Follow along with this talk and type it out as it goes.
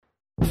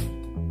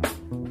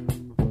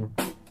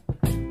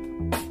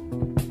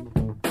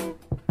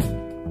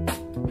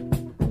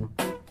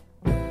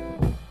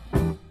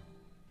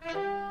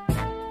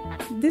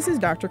This is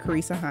Dr.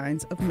 Carisa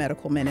Hines of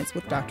Medical Minutes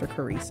with Dr.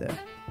 Carisa.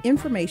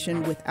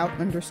 Information without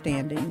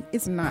understanding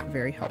is not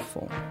very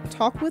helpful.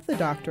 Talk with the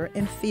doctor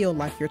and feel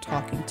like you're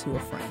talking to a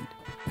friend.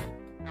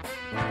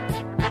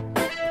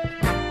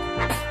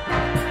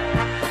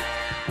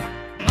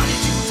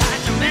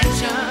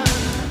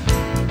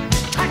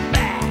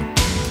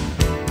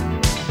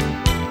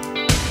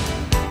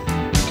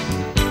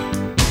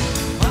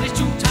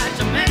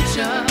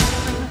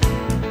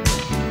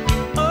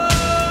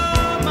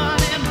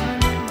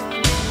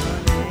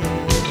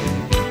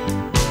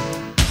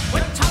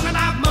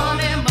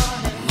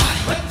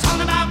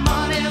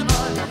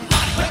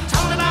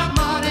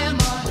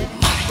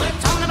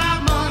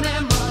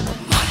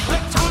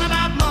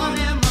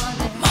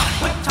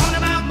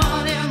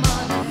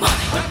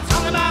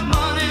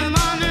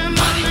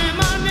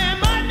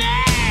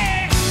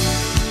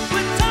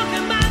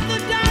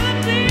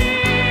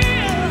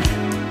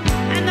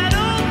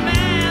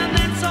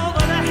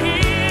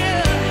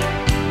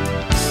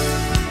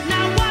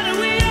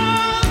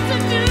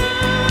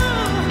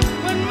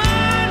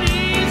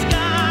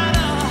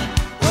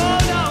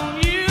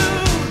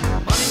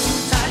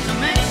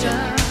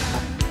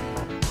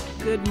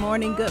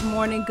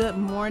 Good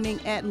morning,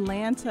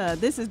 Atlanta.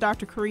 This is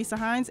Dr. Carisa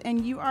Hines,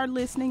 and you are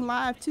listening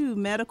live to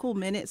Medical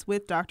Minutes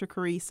with Dr.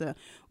 Carisa.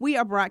 We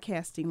are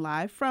broadcasting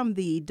live from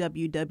the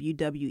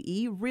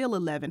WWE Real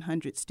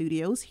 1100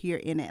 studios here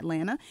in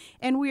Atlanta,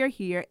 and we are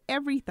here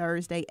every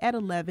Thursday at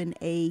 11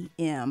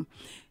 a.m.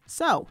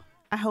 So,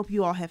 I hope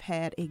you all have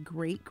had a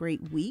great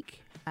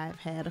week. I've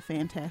had a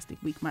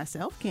fantastic week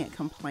myself. Can't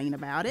complain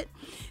about it.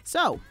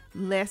 So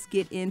let's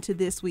get into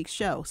this week's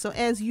show. So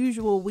as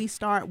usual, we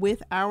start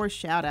with our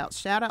shout outs.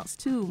 Shout outs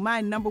to my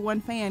number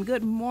one fan.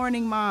 Good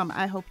morning, Mom.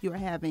 I hope you are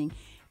having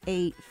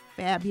a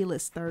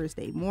fabulous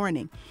Thursday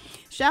morning.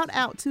 Shout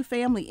out to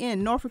family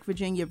in Norfolk,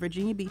 Virginia,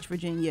 Virginia Beach,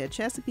 Virginia,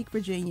 Chesapeake,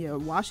 Virginia,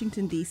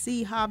 Washington,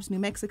 D.C., Hobbs, New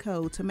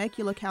Mexico,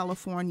 Temecula,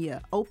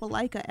 California,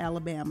 Opelika,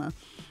 Alabama,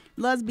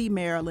 Lusby,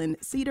 Maryland,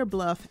 Cedar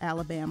Bluff,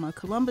 Alabama,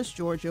 Columbus,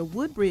 Georgia,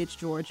 Woodbridge,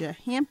 Georgia,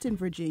 Woodbridge,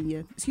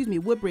 Virginia,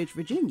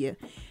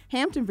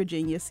 Hampton,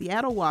 Virginia,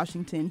 Seattle,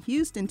 Washington,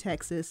 Houston,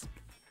 Texas,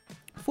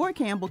 Fort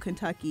Campbell,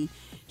 Kentucky,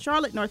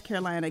 Charlotte, North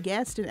Carolina,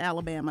 Gadsden,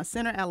 Alabama,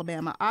 Center,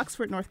 Alabama,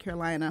 Oxford, North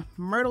Carolina,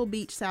 Myrtle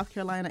Beach, South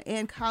Carolina,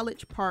 and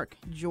College Park,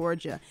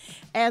 Georgia.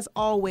 As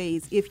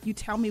always, if you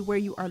tell me where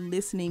you are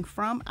listening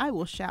from, I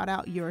will shout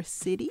out your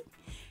city,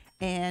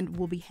 and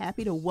we'll be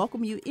happy to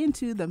welcome you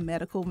into the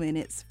Medical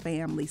Minutes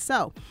family.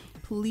 So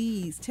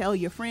please tell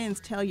your friends,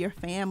 tell your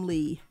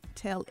family,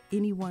 tell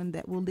anyone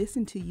that will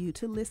listen to you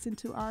to listen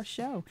to our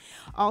show.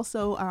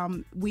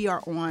 Also, we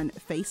are on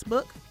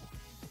Facebook.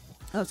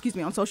 On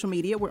social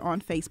media. We're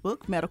on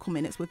Facebook, Medical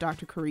Minutes with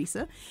Dr.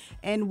 Carisa,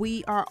 and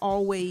we are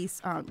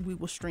always, we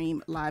will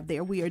stream live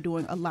there. We are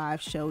doing a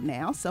live show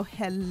now. So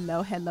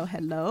hello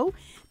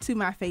to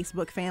my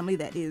Facebook family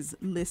that is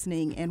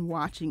listening and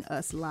watching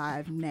us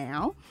live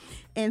now.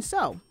 And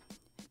so,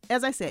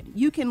 as I said,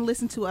 you can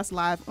listen to us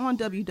live on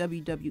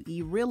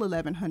WWE Real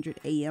 1100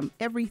 AM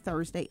every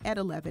Thursday at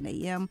 11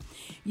 a.m.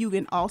 You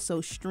can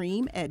also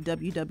stream at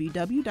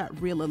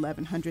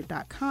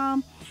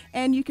www.real1100.com,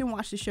 and you can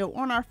watch the show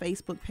on our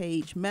Facebook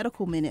page,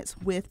 Medical Minutes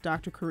with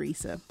Dr.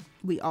 Carisa.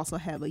 We also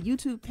have a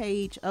YouTube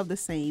page of the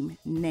same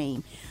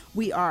name.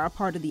 We are a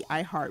part of the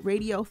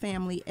iHeartRadio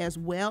family, as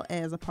well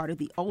as a part of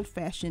the Old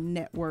Fashioned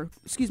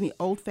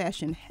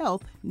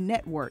Health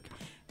Network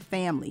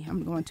family.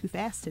 I'm going too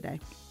fast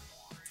today.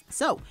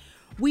 So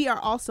we are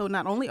also,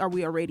 not only are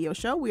we a radio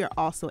show, we are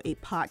also a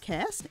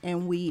podcast,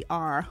 and we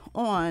are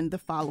on the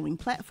following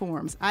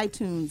platforms: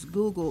 iTunes,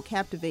 Google,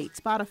 Captivate,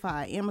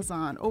 Spotify,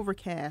 Amazon,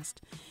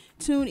 Overcast,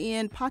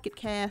 TuneIn, Pocket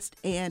Cast,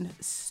 and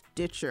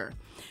Stitcher.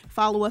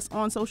 Follow us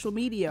on social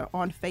media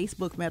on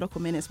Facebook,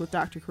 Medical Minutes with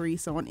Dr.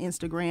 Carisa, on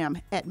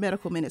Instagram at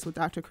Medical Minutes with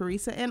Dr.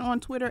 Carisa, and on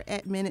Twitter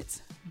at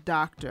Minutes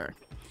Doctor.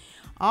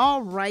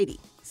 All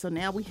righty. So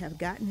now we have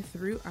gotten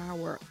through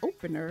our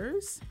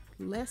openers.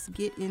 Let's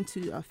get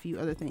into a few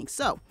other things.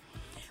 So,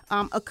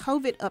 a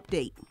COVID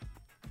update.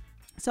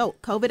 So,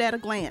 COVID at a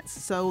glance.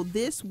 So,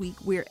 this week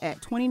we're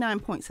at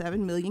 29.7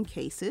 million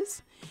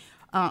cases.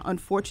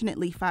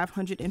 Unfortunately,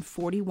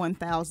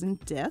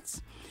 541,000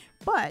 deaths.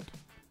 But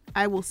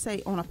I will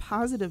say, on a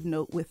positive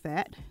note with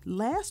that,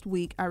 last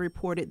week I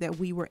reported that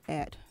we were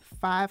at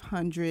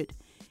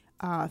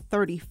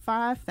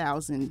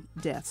 535,000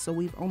 deaths. So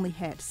we've only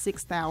had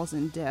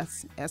 6,000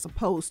 deaths as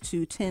opposed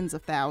to tens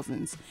of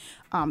thousands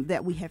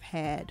that we have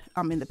had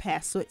in the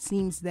past. So it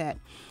seems that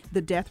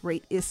the death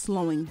rate is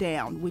slowing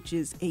down, which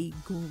is a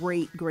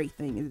great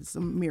thing. It's a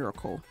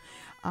miracle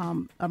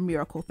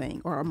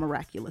thing, or a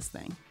miraculous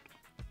thing.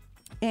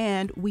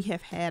 And we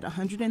have had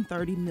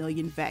 130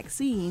 million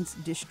vaccines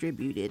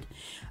distributed.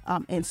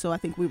 And so I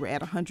think we were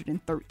at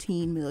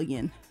 113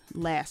 million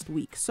last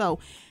week. So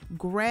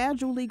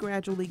gradually,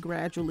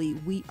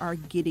 we are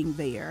getting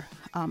there.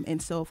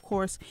 And so, of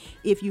course,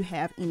 if you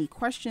have any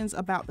questions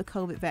about the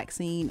COVID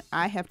vaccine,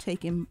 I have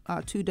taken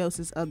 2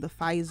 doses of the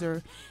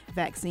Pfizer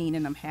vaccine,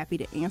 and I'm happy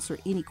to answer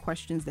any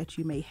questions that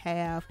you may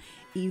have.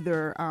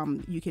 Either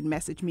you can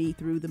message me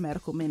through the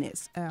Medical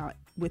Minutes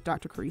with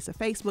Dr. Carisa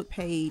Facebook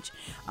page,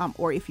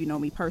 or if you know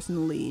me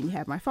personally and you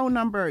have my phone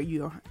number,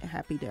 you're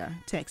happy to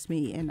text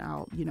me and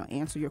I'll,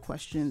 answer your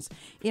questions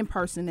in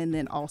person and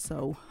then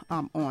also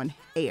on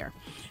air.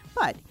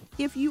 But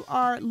if you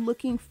are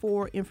looking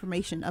for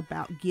information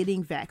about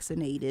getting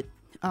vaccinated,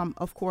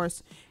 of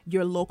course,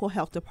 your local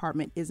health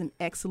department is an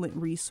excellent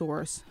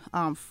resource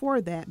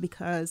for that,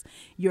 because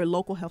your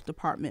local health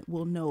department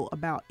will know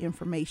about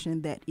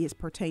information that is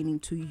pertaining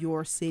to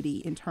your city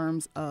in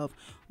terms of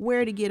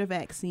where to get a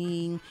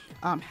vaccine,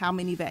 how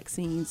many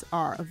vaccines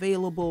are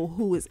available,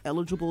 who is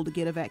eligible to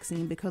get a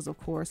vaccine, because, of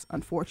course,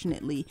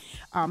 unfortunately,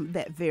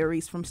 that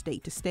varies from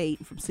state to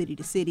state, from city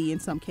to city in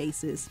some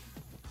cases.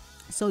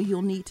 So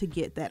you'll need to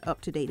get that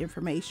up-to-date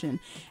information.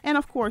 And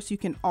of course, you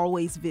can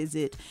always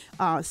visit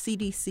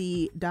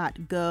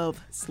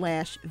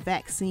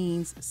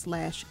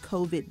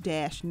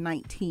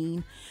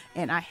cdc.gov/vaccines/COVID-19.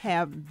 And I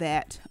have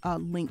that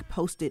link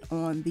posted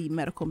on the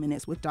Medical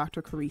Minutes with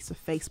Dr. Carisa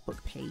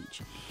Facebook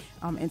page.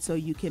 And so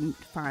you can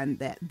find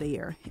that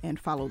there and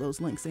follow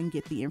those links and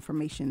get the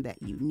information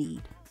that you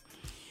need.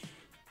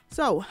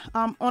 So,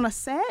 on a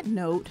sad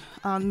note,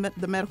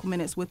 the Medical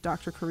Minutes with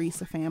Dr.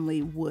 Carisa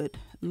family would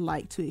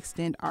like to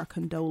extend our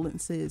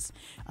condolences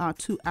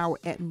to our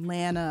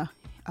Atlanta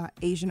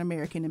Asian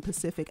American and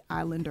Pacific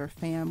Islander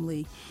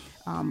family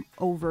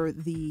over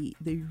the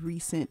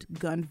recent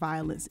gun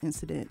violence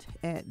incident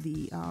at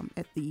the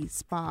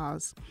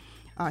spas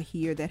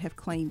here that have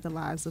claimed the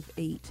lives of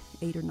eight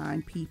or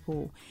nine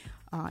people.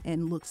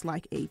 And looks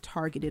like a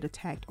targeted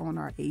attack on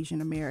our Asian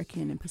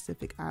American and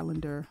Pacific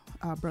Islander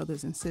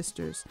brothers and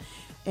sisters.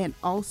 And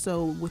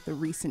also with the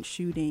recent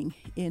shooting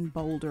in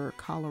Boulder,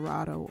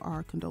 Colorado,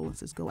 our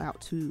condolences go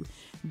out to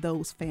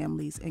those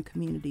families and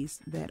communities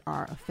that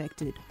are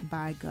affected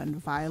by gun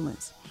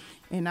violence.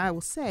 And I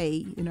will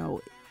say,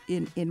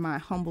 in my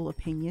humble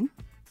opinion,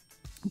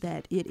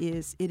 that it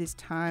is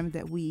time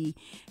that we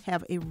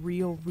have a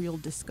real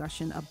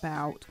discussion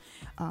about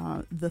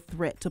the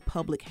threat to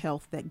public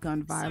health that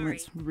gun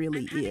violence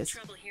really is.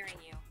 Trouble hearing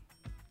you.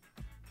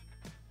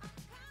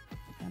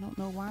 I don't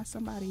know why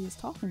somebody is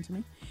talking to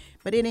me,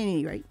 but at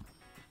any rate.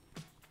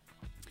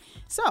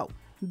 So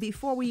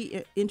before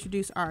we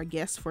introduce our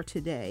guest for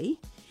today,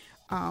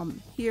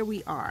 here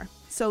we are.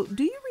 So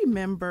do you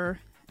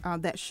remember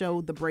that show,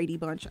 The Brady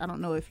Bunch? I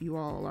don't know if you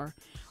all are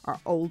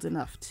old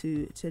enough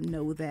to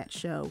know that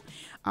show.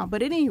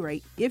 But at any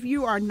rate, if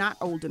you are not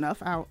old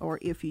enough, or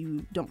if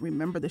you don't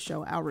remember the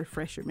show, I'll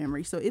refresh your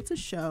memory. So it's a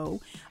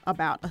show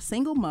about a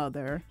single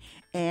mother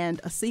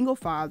and a single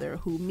father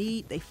who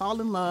meet, they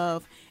fall in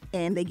love,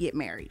 and they get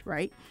married,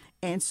 right?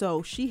 And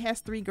so she has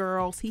 3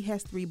 girls, he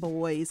has 3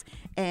 boys,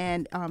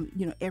 and,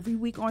 every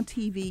week on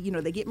TV,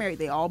 they get married,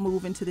 they all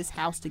move into this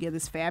house together,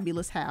 this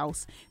fabulous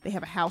house. They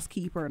have a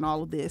housekeeper and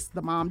all of this.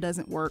 The mom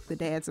doesn't work, the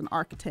dad's an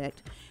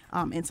architect.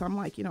 And so I'm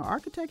like,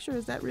 architecture,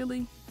 is that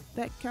really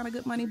that kind of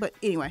good money? But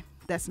anyway,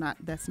 that's not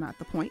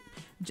the point,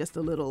 just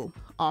a little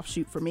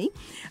offshoot for me.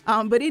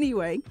 But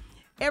anyway,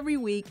 every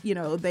week,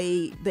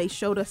 they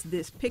showed us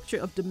this picture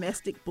of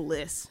domestic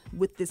bliss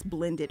with this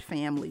blended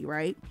family,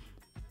 right?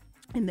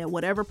 And then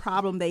whatever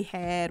problem they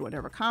had,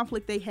 whatever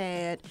conflict they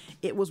had,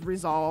 it was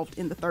resolved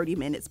in the 30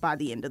 minutes by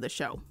the end of the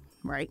show,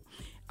 right?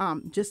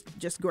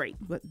 Just great.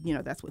 But,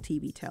 that's what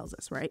TV tells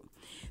us, right?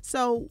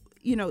 So,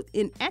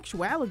 in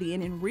actuality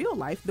and in real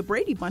life, the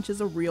Brady Bunch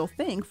is a real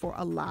thing for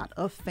a lot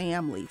of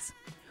families.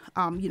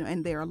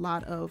 And there are a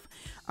lot of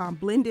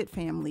blended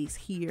families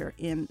here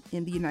in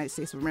the United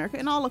States of America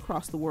and all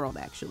across the world,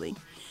 actually.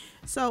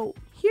 So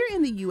here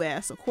in the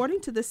U.S.,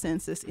 according to the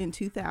census in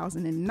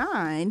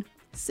 2009,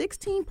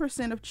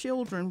 16% of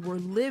children were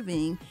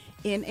living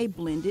in a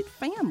blended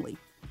family.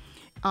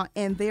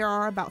 And there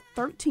are about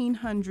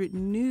 1,300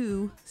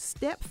 new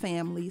step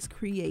families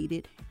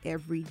created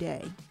every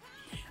day.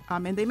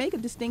 And they make a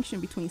distinction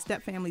between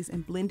step families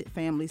and blended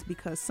families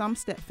because some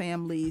step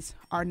families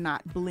are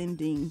not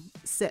blending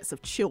sets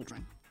of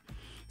children.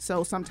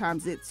 So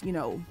sometimes it's,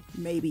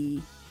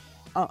 maybe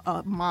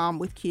a mom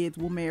with kids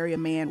will marry a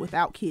man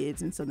without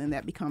kids. And so then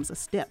that becomes a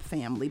step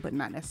family, but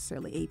not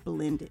necessarily a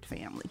blended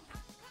family.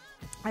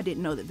 I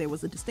didn't know that there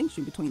was a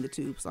distinction between the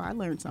two, so I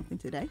learned something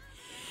today.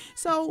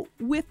 So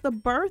with the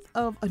birth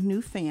of a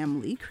new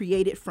family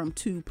created from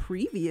 2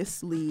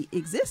 previously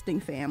existing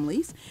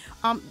families,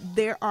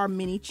 there are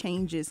many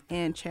changes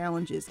and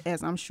challenges,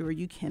 as I'm sure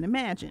you can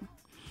imagine.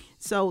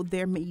 So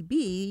there may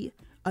be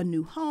a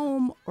new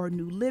home or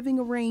new living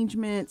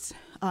arrangements,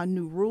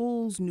 new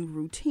rules, new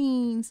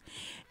routines,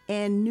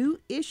 and new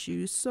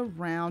issues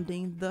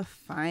surrounding the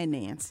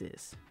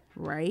finances,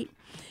 right?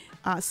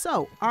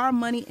 So our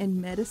Money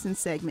and Medicine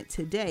segment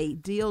today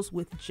deals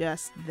with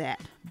just that,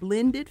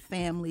 blended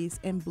families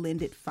and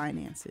blended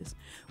finances.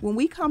 When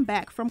we come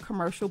back from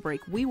commercial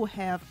break, we will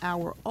have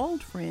our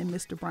old friend,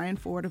 Mr. Brian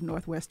Ford of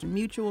Northwestern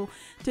Mutual,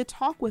 to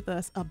talk with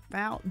us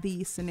about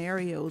the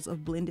scenarios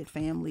of blended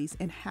families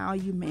and how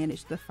you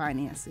manage the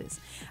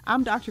finances.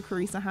 I'm Dr.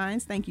 Carisa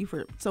Hines. Thank you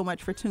so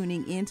much for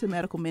tuning in to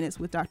Medical Minutes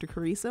with Dr.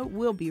 Carisa.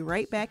 We'll be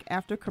right back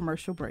after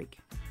commercial break.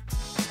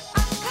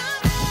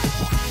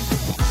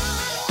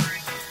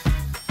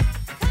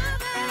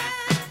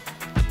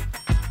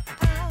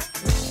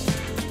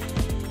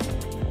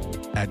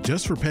 At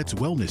Just for Pets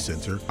Wellness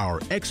Center, our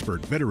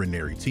expert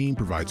veterinary team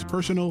provides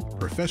personal,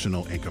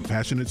 professional, and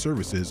compassionate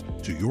services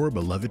to your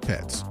beloved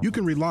pets. You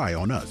can rely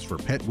on us for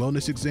pet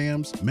wellness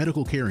exams,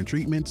 medical care and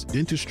treatments,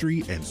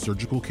 dentistry, and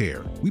surgical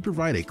care. We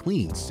provide a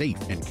clean, safe,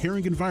 and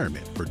caring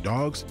environment for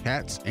dogs,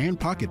 cats, and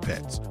pocket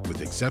pets,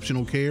 with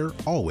exceptional care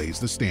always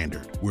the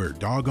standard. We're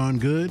doggone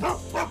good,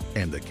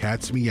 and the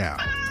cats meow.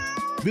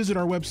 Visit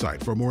our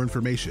website for more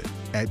information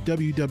at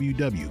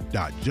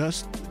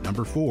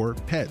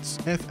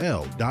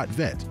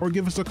www.just4petsfl.vet or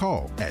give us a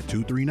call at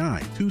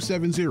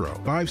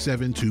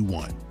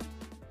 239-270-5721.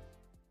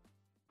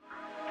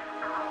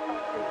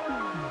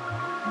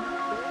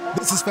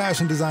 This is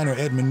fashion designer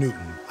Edmund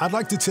Newton. I'd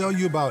like to tell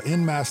you about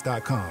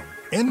nmask.com.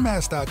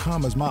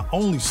 nmask.com is my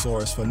only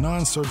source for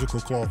non-surgical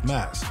cloth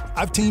masks.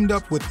 I've teamed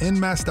up with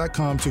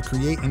nmask.com to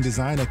create and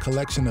design a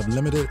collection of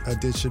limited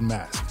edition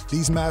masks.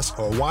 These masks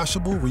are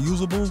washable,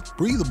 reusable,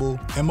 breathable,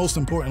 and most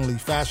importantly,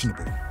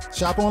 fashionable.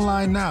 Shop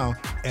online now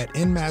at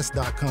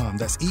nmask.com.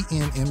 That's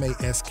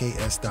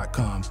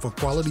ENMASKS.com for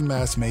quality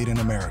masks made in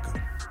America.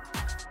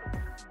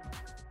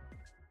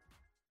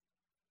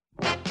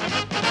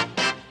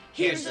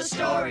 Here's the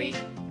story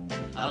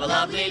of a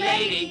lovely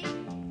lady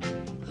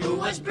who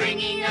was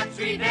bringing up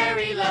three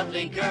very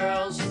lovely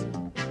girls.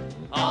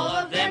 All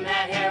of them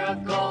had hair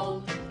of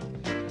gold,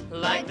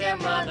 like their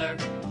mother,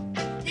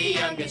 the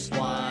youngest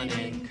one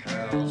in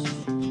curls.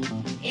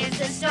 It's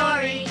the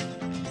story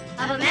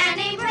of a man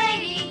named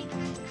Brady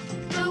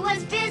who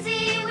was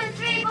busy with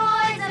three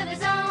boys of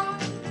his own.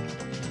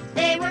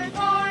 They were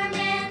four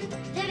men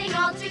living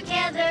all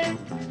together,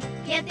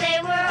 yet they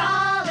were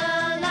all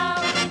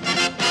alone.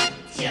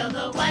 Till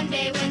the one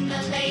day when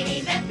the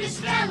lady met this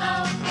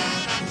fellow,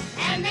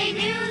 and they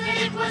knew that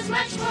it was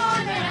much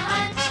more than a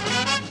hunch,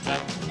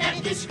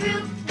 that this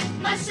group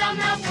must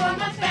somehow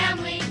form a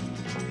family.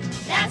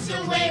 That's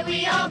the way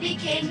we all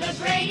became the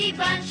Brady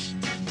Bunch,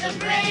 the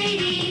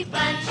Brady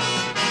Bunch,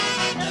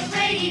 the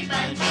Brady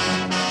Bunch.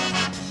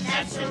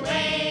 That's the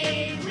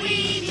way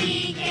we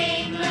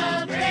became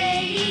the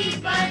Brady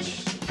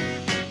Bunch.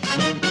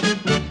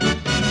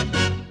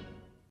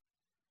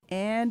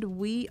 And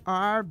we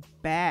are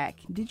back.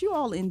 Did you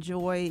all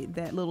enjoy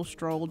that little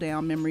stroll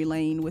down memory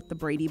lane with the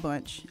Brady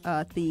Bunch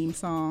theme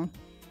song?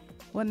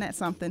 Wasn't that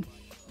something?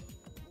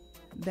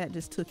 That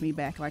just took me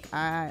back. Like,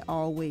 I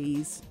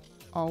always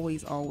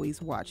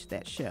watched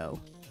that show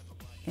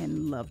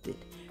and loved it.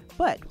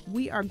 But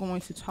we are going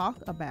to talk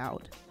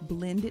about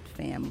blended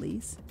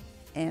families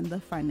and the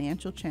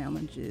financial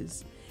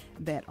challenges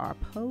that are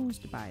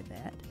posed by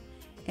that.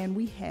 And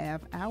we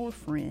have our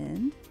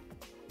friend,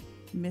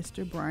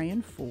 Mr.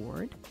 Brian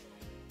Ford,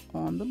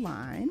 on the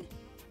line.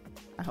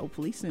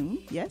 Hopefully soon.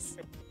 Yes?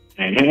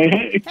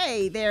 Hey.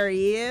 Hey, there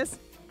he is.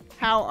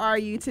 How are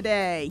you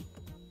today?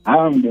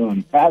 I'm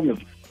doing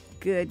fabulous.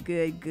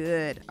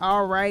 Good.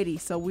 All righty.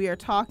 So we are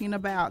talking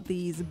about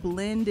these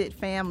blended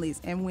families.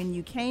 And when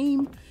you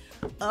came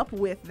up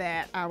with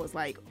that, I was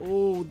like,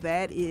 oh,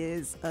 that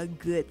is a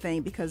good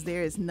thing, because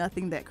there is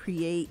nothing that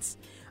creates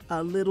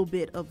a little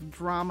bit of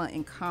drama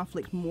and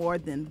conflict more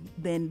than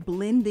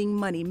blending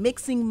money,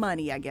 mixing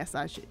money, I guess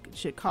I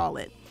should call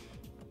it.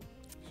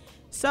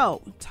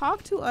 So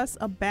talk to us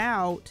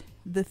about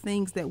the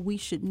things that we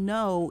should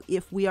know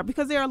if we are,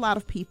 because there are a lot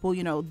of people,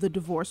 the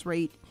divorce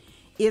rate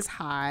is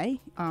high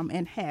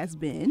and has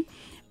been.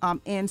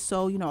 And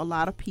so, a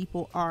lot of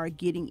people are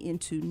getting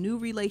into new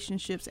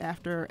relationships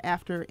after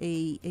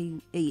a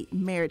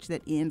marriage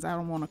that ends. I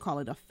don't want to call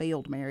it a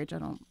failed marriage. I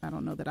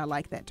don't know that I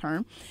like that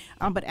term.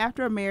 But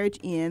after a marriage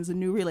ends, a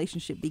new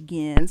relationship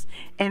begins.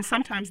 And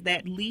sometimes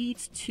that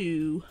leads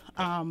to,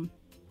 a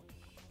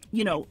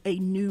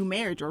new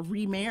marriage or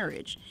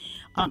remarriage.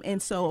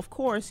 And so, of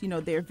course,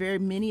 there are very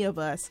many of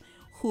us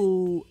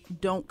who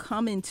don't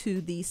come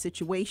into these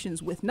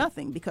situations with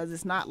nothing, because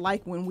it's not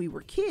like when we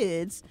were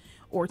kids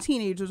or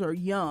teenagers or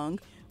young,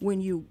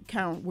 when you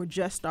kind of were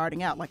just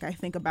starting out. Like, I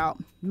think about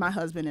my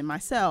husband and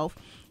myself,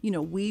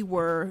 we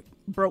were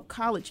broke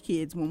college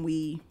kids when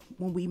we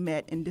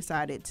met and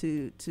decided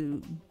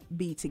to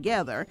be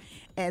together.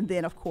 And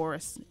then, of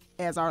course,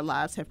 as our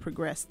lives have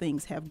progressed,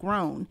 things have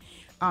grown.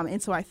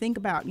 And so I think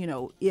about,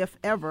 if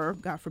ever,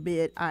 God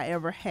forbid, I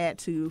ever had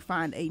to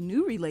find a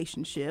new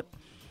relationship,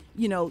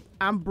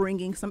 I'm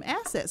bringing some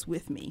assets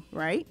with me,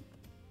 right?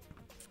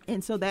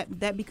 And so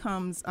that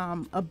becomes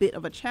a bit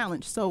of a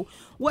challenge. So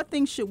what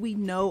things should we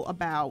know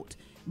about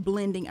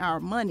blending our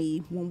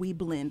money when we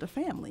blend a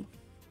family?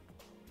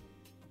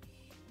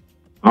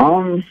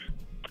 Well,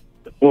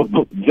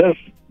 just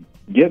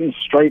getting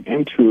straight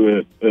into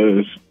it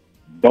is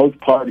both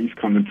parties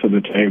coming to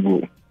the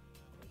table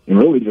and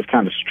really just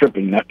kind of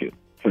stripping naked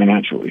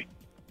financially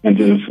and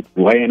just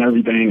laying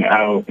everything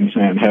out and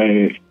saying,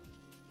 hey,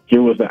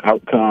 here was the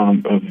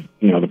outcome of,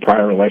 the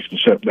prior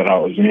relationship that I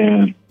was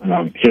in.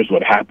 Here's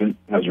what happened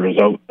as a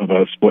result of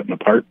us splitting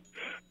apart.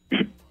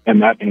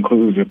 And that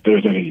includes if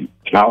there's any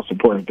child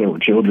support, if there were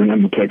children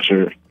in the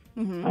picture,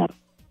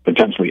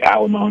 potentially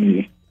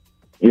alimony.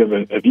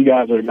 If you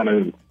guys are going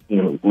to,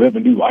 live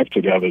and do life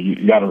together,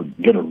 you got to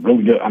get a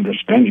really good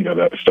understanding of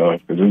that stuff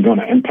because it's going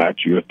to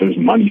impact you if there's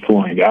money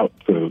flowing out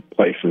to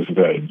places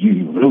that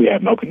you really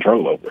have no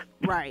control over.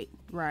 Right.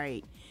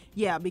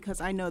 Yeah,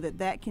 because I know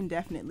that can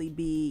definitely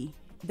be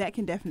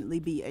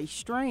a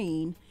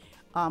strain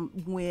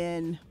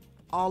when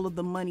all of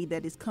the money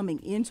that is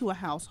coming into a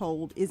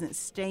household isn't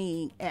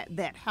staying at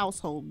that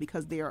household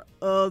because there are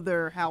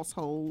other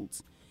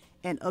households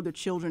and other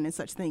children and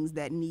such things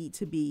that need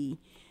to be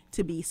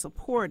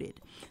supported.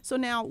 So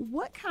now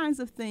what kinds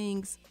of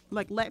things,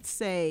 like let's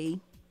say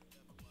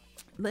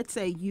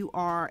you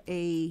are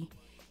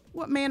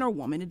man or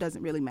woman, it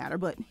doesn't really matter,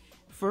 but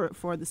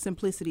for the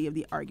simplicity of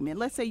the argument,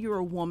 let's say you're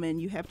a woman,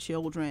 you have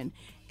children,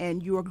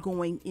 and you're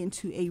going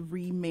into a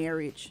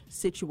remarriage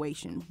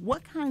situation.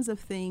 What kinds of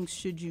things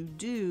should you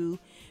do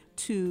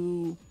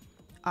to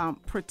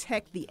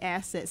protect the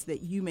assets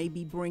that you may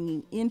be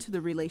bringing into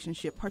the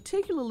relationship,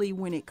 particularly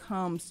when it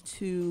comes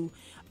to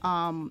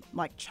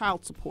like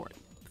child support,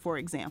 for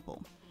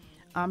example?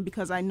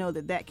 Because I know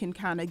that can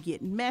kind of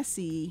get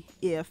messy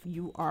if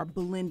you are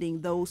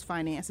blending those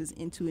finances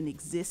into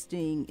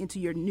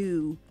your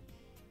new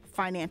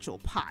financial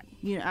pot.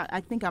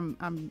 I think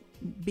I'm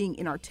being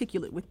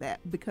inarticulate with that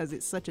because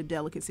it's such a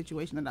delicate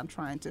situation that I'm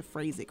trying to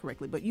phrase it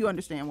correctly. But you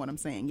understand what I'm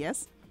saying,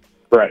 yes?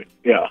 Right.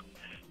 Yeah.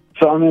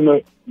 So I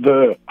mean,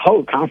 the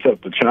whole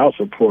concept of child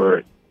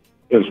support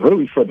is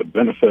really for the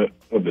benefit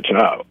of the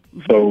child.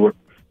 So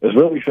it's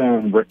really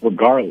saying,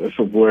 regardless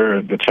of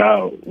where the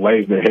child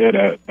lays their head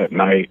at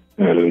night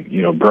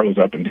and grows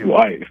up into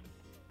life,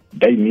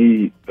 they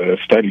need a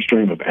steady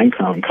stream of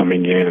income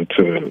coming in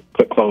to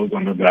put clothes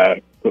on their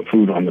back, put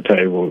food on the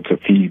table, to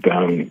feed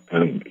them,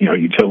 and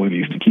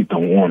utilities to keep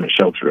them warm and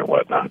sheltered and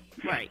whatnot.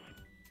 Right.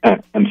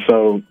 And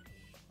so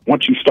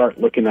once you start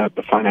looking at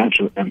the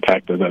financial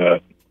impact of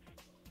that,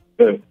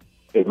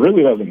 it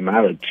really doesn't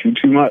matter too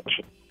much,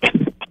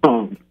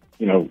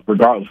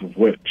 regardless of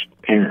which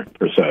parent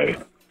per se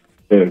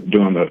is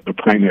doing the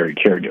primary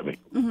caregiving.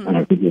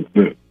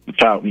 The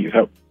child needs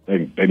help.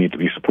 They need to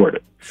be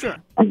supported. Sure.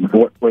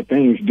 Where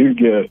things do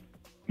get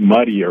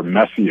muddy or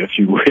messy, if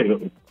you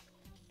will,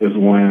 is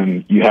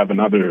when you have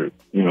another,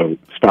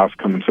 spouse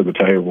coming to the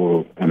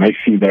table and they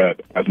see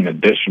that as an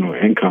additional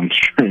income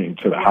stream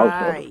to the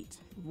household.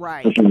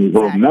 Right. Exactly.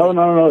 Well,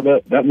 no,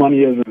 that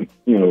money isn't,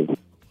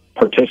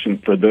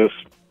 partitioned for this,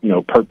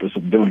 purpose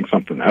of doing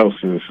something else.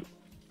 Is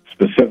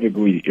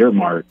specifically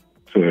earmarked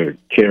to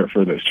care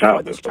for this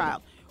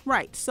child.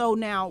 Right. So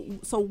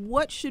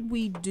what should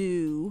we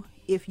do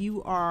if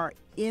you are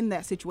in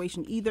that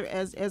situation, either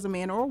as a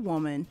man or a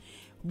woman?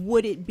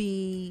 Would it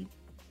be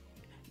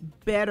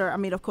better? I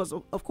mean, of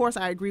course,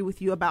 I agree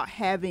with you about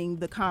having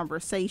the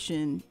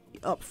conversation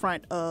up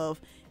front of,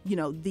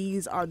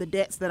 these are the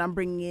debts that I'm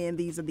bringing in.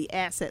 These are the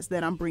assets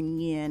that I'm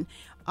bringing in.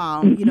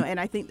 And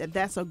I think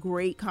that's a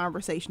great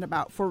conversation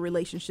for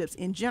relationships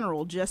in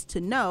general, just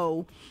to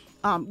know,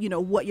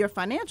 what your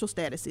financial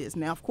status is.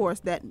 Now, of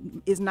course, that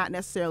is not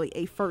necessarily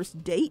a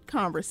first date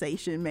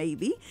conversation,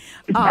 maybe.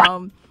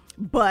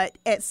 But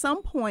at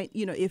some point,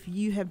 if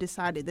you have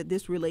decided that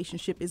this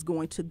relationship is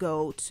going to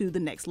go to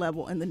the next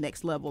level and the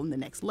next level and the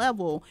next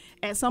level,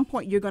 at some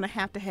point you're going to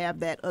have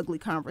that ugly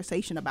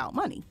conversation about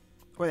money,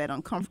 or that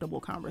uncomfortable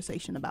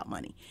conversation about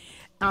money.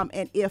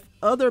 And if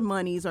other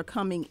monies are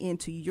coming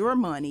into your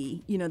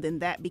money, then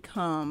that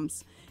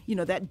becomes,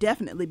 that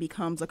definitely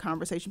becomes a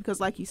conversation, because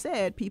like you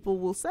said, people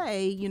will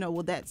say,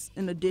 well, that's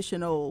an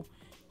additional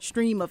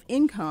stream of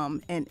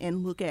income,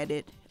 and look at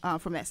it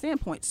from that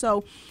standpoint.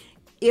 So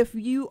if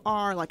you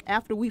are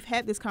after we've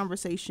had this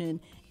conversation,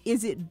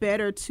 is it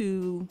better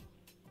to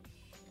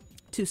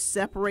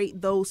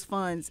separate those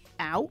funds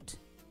out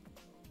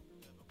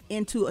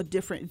into a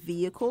different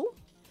vehicle?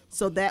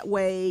 So that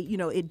way,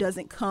 it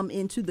doesn't come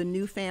into the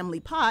new family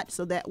pot.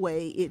 So that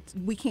way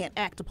we can't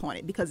act upon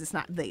it because it's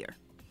not there.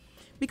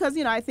 Because,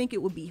 I think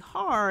it would be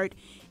hard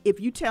if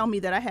you tell me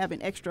that I have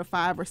an extra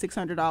 $500 or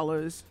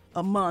 $600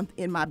 a month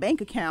in my bank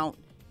account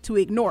to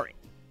ignore it.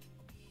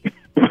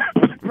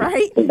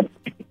 Right?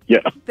 Yeah.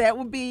 That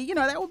would be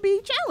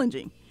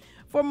challenging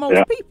for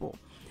most people.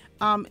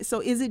 So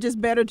is it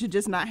just better to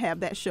just not have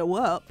that show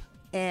up?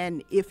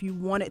 And if you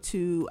wanted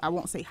to, I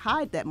won't say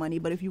hide that money,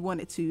 but if you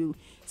wanted to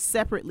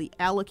separately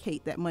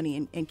allocate that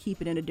money and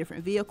keep it in a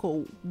different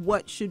vehicle,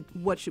 what should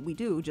we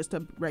do? Just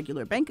a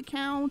regular bank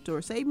account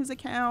or savings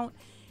account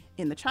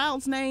in the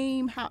child's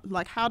name?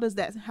 How does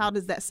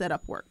that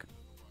setup work?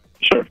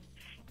 Sure.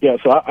 Yeah,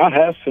 so I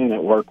have seen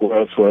it work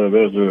well, where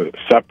there's a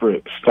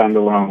separate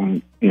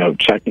standalone,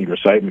 checking or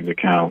savings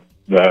account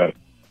that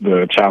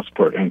the child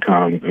support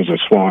income is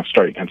just flowing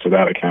straight into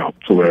that account,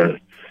 to where,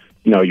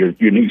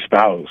 your new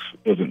spouse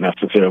isn't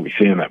necessarily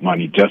seeing that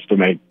money, just to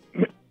make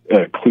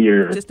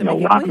clear,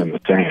 line in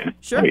the sand.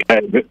 Sure. I mean,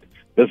 hey,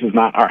 this is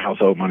not our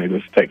household money.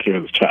 This is to take care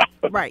of the child.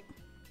 Right.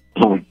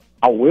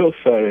 I will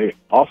say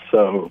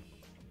also,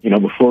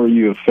 before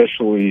you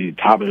officially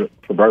tie the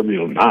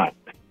proverbial knot,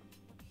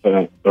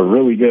 a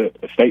really good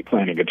estate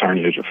planning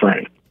attorney is your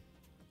friend.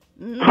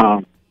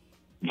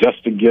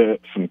 Just to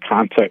get some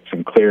context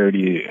and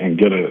clarity and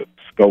get a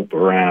scope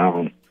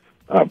around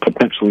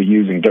potentially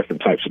using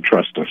different types of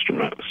trust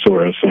instruments. So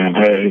we're saying,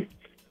 hey,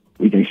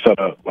 we can set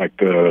up like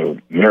a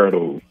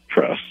marital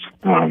trust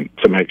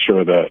to make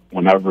sure that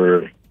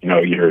whenever,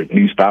 your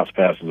new spouse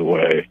passes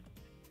away,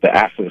 the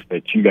assets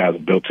that you guys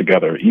have built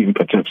together, even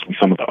potentially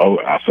some of the old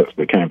assets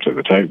that came to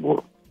the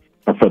table,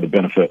 are for the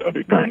benefit of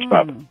your current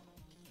spouse.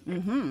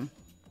 Mm-hmm.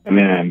 And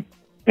then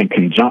in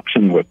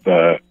conjunction with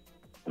that,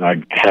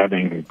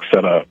 having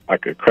set up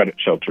like a credit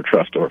shelter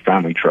trust or a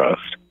family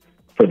trust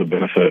for the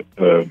benefit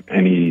of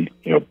any,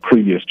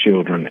 previous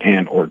children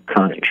and or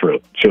current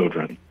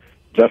children,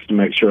 just to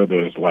make sure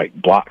there's like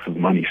blocks of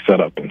money set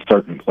up in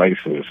certain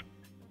places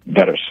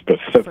that are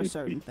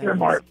specifically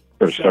earmarked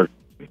for certain.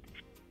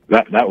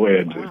 That way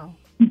it just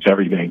keeps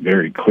everything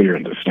very clear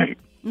and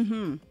distinct.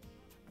 Mm-hmm.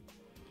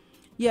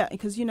 Yeah,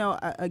 because,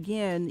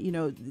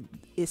 again,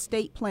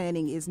 estate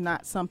planning is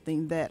not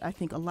something that I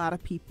think a lot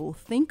of people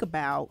think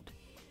about,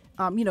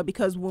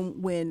 because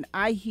when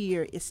I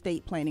hear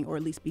estate planning, or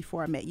at least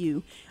before I met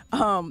you,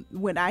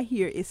 when I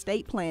hear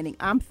estate planning,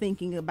 I'm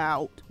thinking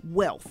about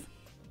wealth.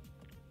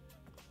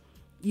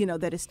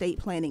 That estate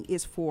planning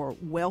is for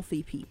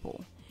wealthy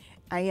people.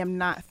 I am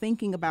not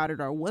thinking about it,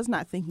 or was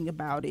not thinking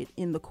about it,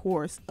 in the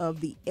course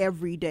of the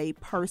everyday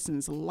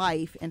person's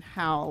life and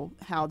how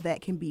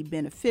that can be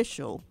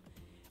beneficial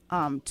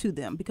to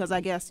them. Because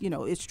I guess,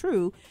 it's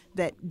true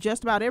that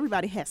just about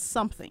everybody has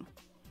something.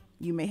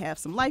 You may have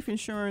some life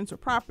insurance or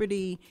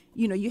property,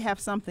 you have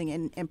something.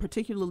 And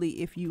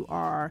particularly if you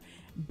are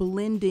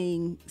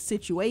blending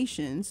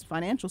situations,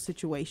 financial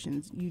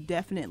situations, you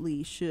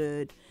definitely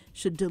should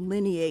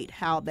delineate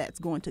how that's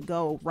going to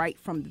go right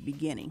from the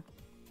beginning.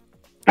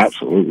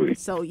 Absolutely.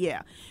 So,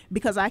 yeah,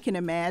 because I can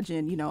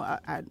imagine,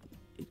 I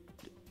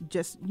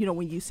just,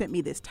 when you sent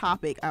me this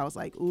topic, I was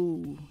like,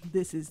 ooh,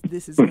 this is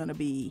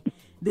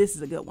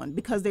a good one,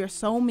 because there are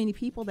so many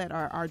people that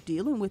are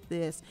dealing with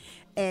this,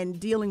 and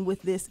dealing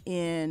with this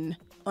in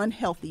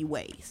unhealthy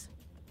ways,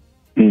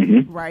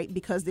 right?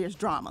 Because there's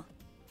drama.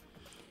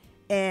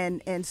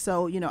 And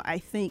so, I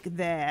think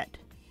that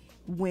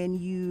when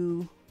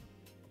you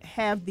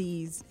have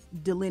these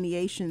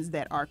delineations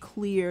that are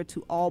clear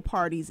to all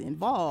parties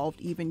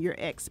involved, even your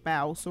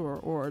ex-spouse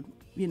or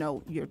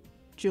your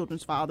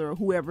children's father or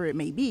whoever it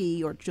may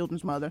be, or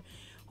children's mother,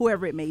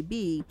 whoever it may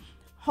be,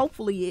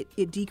 hopefully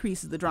it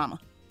decreases the drama.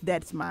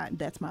 That's my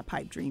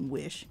pipe dream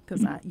wish,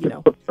 because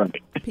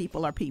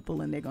people are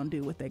people and they're going to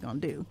do what they're going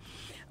to do.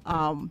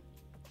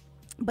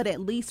 But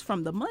at least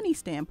from the money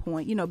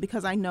standpoint,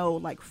 because I know,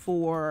 like,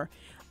 for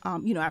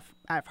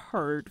I've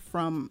heard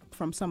from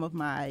some of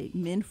my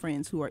men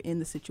friends who are in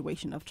the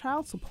situation of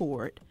child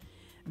support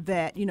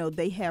that,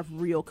 they have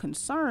real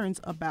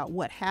concerns about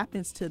what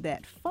happens to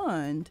that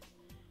fund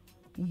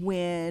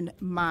when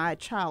my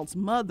child's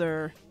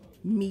mother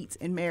meets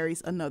and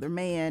marries another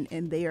man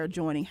and they are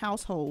joining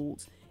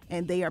households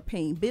and they are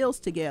paying bills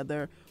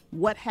together.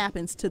 What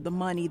happens to the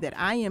money that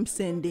I am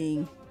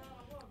sending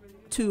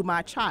to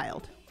my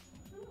child?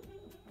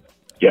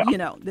 Yeah.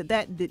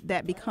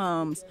 That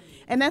becomes,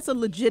 and that's a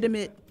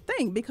legitimate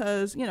thing,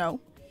 because,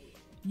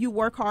 you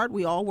work hard.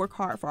 We all work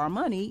hard for our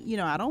money.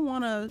 I don't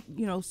want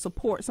to,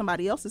 support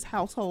somebody else's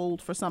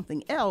household for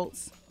something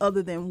else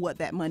other than what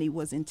that money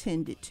was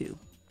intended to,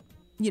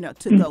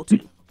 go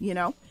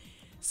to,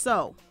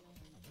 So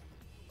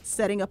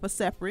setting up a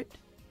separate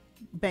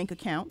bank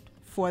account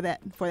for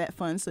that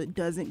fund, so it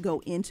doesn't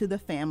go into the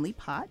family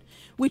pot,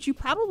 which you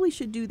probably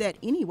should do that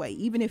anyway,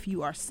 even if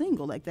you are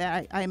single like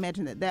that. I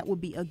imagine that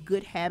would be a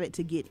good habit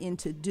to get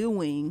into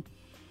doing,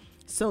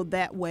 so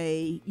that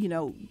way,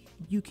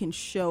 you can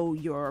show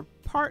your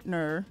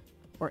partner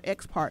or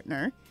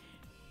ex-partner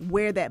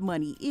where that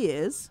money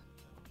is,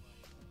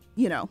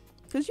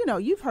 because,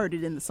 you've heard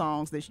it in the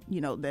songs that,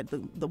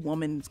 that the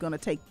woman's going to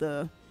take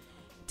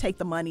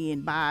the money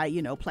and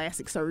buy,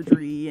 plastic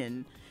surgery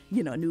and,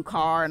 new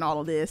car and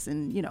all of this,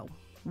 and,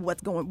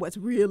 what's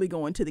really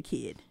going to the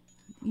kid.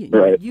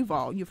 Right. You've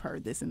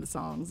heard this in the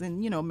songs,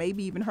 and,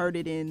 maybe even heard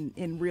it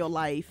in real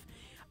life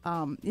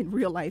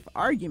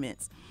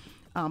arguments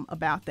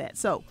about that.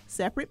 So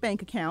separate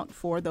bank account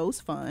for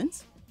those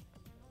funds.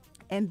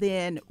 And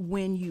then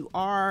when you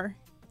are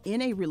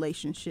in a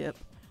relationship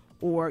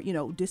or,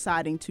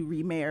 deciding to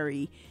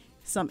remarry,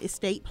 some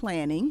estate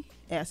planning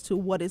as to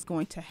what is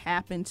going to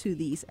happen to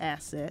these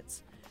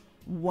assets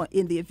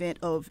in the event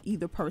of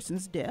either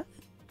person's death,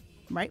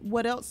 right?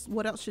 What else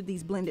should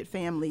these blended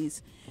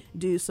families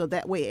do, so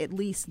that way at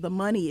least the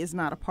money is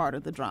not a part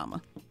of the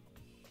drama?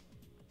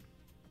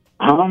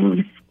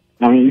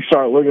 You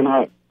start looking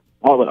at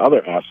all the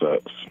other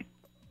assets,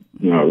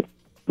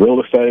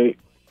 real estate.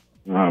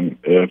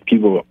 If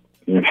people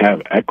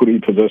have equity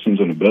positions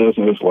in the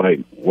business, like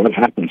what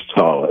happens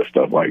to all that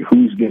stuff? Like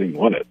who's getting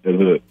what? Is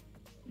it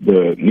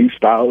the new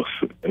spouse?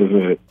 Is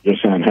it you're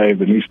saying, hey,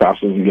 the new spouse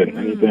isn't getting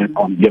anything?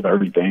 I'll give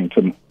everything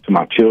to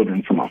my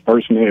children from my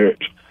first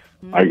marriage.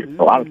 Like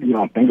a lot of people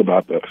don't think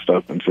about that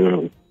stuff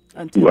until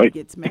it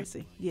gets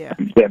messy. Yeah.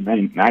 Yeah,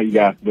 man. Now you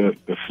got the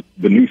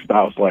new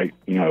spouse, like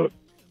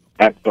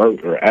at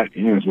third or at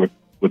ends with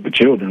the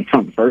children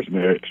from the first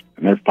marriage,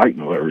 and they're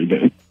fighting over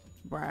everything.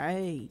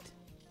 Right.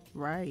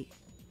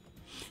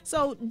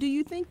 So, do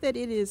you think that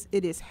it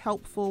is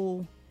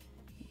helpful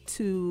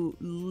to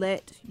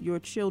let your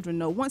children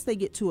know once they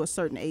get to a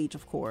certain age,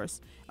 of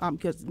course,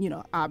 because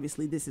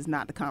obviously this is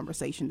not the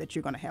conversation that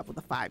you're going to have with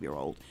a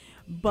 5-year-old,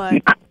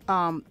 but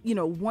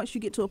once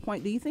you get to a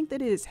point, do you think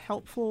that it is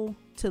helpful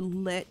to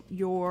let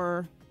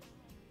your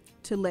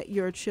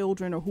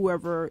children or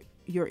whoever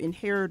your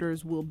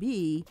inheritors will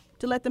be,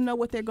 to let them know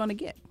what they're going to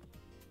get?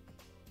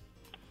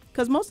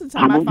 Because most of the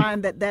time I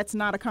find that that's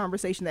not a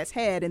conversation that's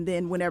had, and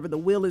then whenever the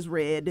will is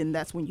read, and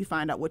that's when you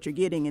find out what you're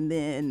getting, and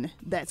then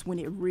that's when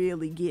it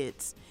really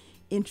gets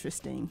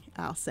interesting,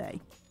 I'll say.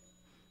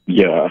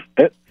 Yeah,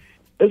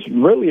 it's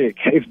really a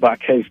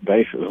case-by-case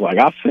basis. Like,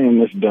 I've seen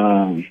this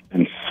done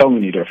in so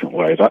many different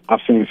ways.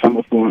 I've seen some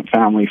affluent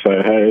families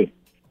say, hey,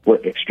 we're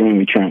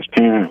extremely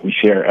transparent. We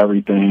share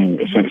everything.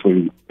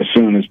 Essentially, as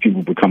soon as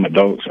people become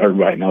adults,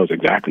 everybody knows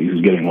exactly who's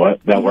getting what.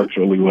 That works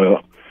really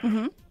well.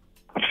 Mm-hmm.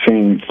 I've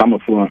seen some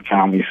affluent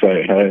families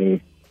say,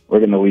 hey, we're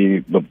going to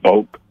leave the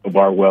bulk of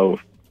our wealth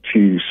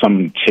to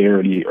some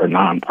charity or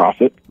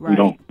nonprofit. Right. We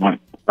don't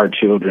want our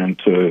children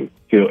to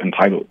feel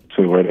entitled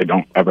to where they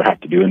don't ever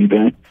have to do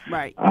anything.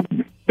 Right.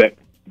 That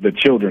the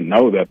children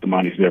know that the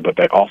money's there, but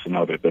they also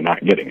know that they're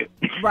not getting it.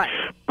 Right.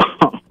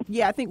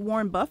 Yeah, I think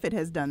Warren Buffett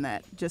has done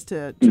that, just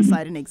to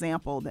cite an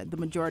example, that the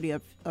majority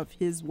of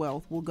his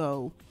wealth will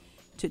go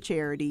to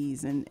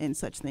charities and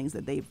such things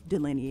that they've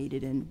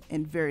delineated,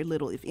 and very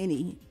little, if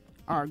any,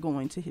 are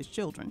going to his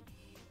children,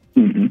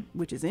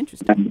 which is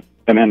interesting.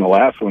 And then the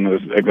last one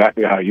is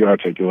exactly how you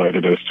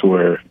articulated it, to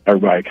where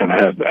everybody kind of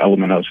has the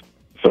element of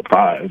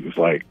surprise. It's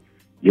like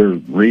you're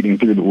reading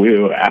through the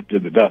will after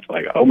the death,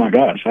 like, oh my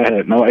gosh, I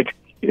had no idea.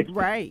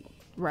 Right.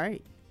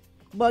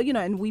 Well,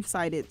 and we've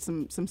cited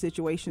some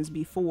situations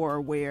before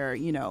where,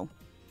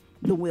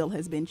 the will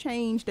has been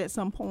changed at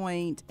some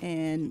point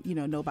and,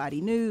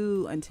 nobody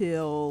knew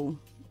until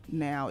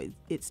now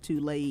it's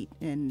too late,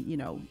 and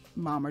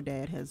mom or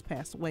dad has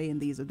passed away, and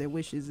these are their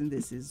wishes, and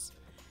this is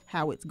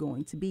how it's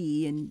going to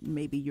be, and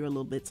maybe you're a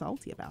little bit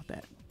salty about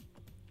that.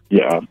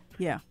 Yeah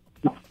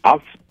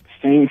I've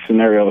seen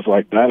scenarios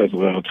like that as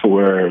well, to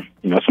where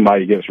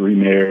somebody gets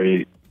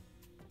remarried,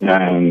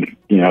 and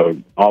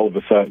all of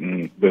a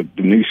sudden the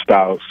new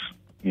spouse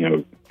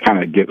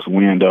kind of gets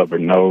wind of or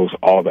knows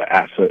all the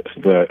assets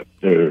that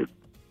their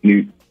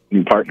new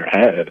partner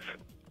has.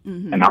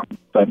 And all of a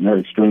sudden they're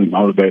extremely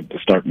motivated to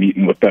start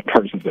meeting with that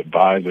person's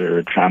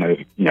advisor,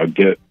 trying to,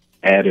 get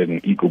added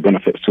and equal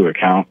benefits to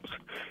accounts,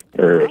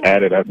 or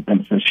added as a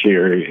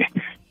beneficiary,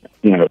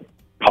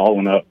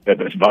 calling up that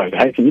advisor,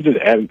 hey, can you just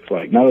add it? It's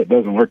like, no, it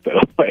doesn't work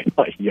that way.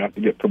 Like, you have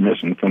to get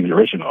permission from the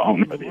original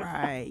owner.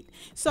 Right.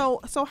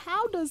 So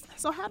how does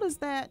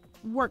that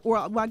work?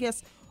 Well, I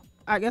guess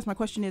my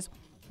question is,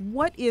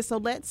 so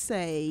let's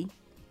say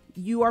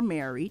you are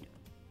married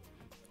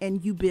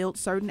and you build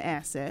certain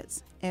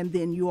assets, and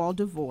then you all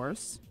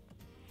divorce,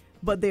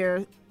 but there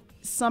are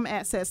some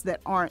assets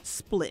that aren't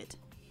split.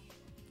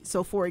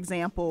 So, for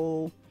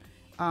example,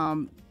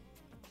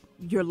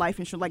 your life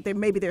insurance, like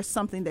there's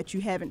something that you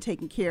haven't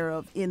taken care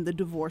of in the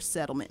divorce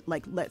settlement,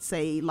 like let's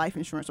say life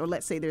insurance, or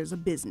let's say there's a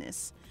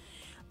business,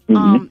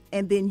 and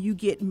then you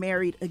get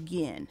married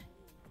again.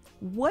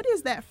 What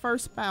is that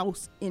first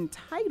spouse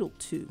entitled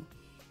to?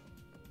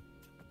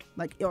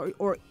 Like,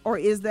 or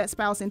is that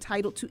spouse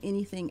entitled to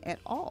anything at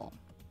all?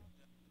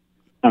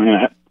 I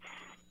mean,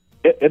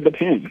 it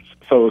depends.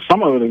 So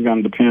some of it is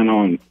going to depend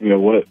on,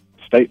 what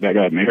state that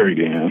got married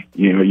in.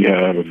 You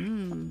have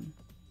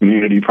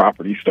community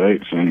property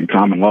states and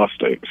common law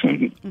states.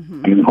 And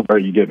I mean, where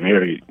you get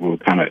married will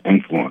kind of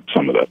influence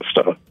some of that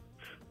stuff.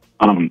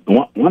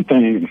 One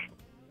thing,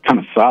 kind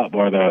of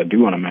sidebar, that I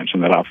do want to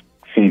mention that I've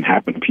seen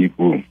happen to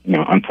people,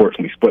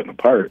 unfortunately splitting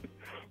apart,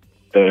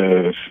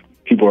 is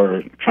people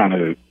are trying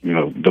to,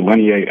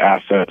 delineate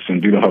assets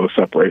and do the whole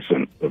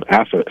separation of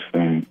assets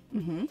thing.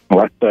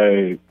 Let's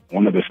say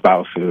one of the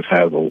spouses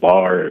has a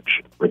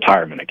large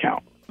retirement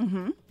account,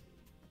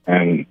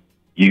 and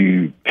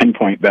you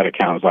pinpoint that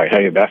account as like,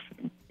 hey, that's,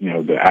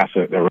 the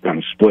asset that we're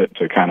going to split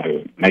to kind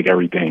of make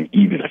everything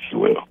even, if you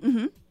will.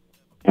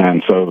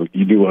 And so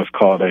you do what's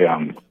called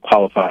a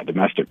qualified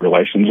domestic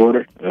relations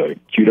order,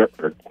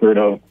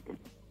 QDO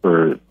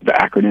for the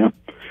acronym.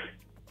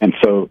 And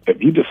so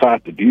if you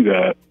decide to do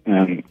that,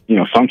 and,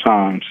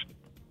 sometimes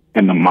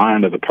in the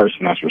mind of the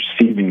person that's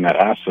receiving that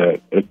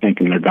asset, they're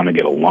thinking they're going to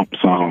get a lump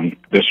sum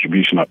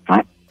distribution up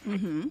front.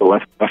 So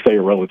let's say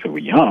you're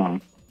relatively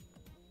young,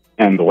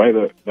 and the way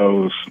that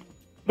those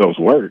those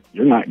work,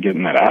 you're not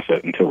getting that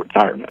asset until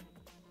retirement.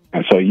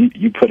 And so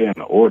you put in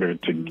the order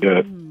to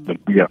get the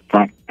money up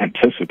front,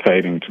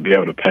 anticipating to be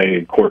able to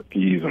pay court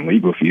fees and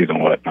legal fees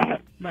and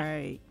whatnot.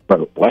 Right.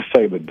 But let's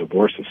say the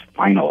divorce is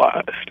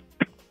finalized,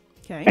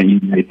 Okay. and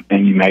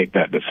you make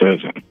that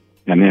decision,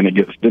 and then it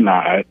gets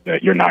denied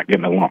that you're not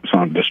getting a lump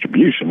sum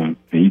distribution, and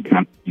you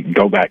can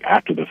go back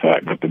after the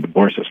fact, but the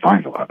divorce is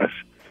finalized.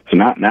 So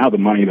now the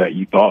money that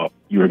you thought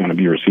you were going to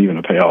be receiving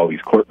to pay all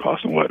these court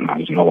costs and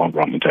whatnot is no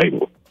longer on the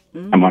table.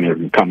 And money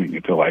isn't coming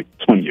until like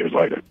 20 years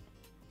later.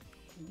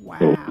 Wow.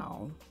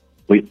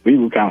 So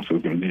legal counsel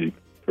is going to be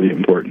pretty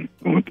important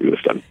going through this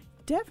stuff.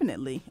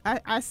 Definitely.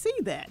 I see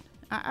that.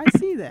 I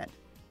see that.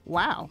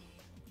 Wow.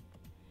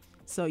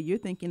 So you're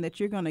thinking that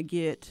you're going to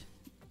get,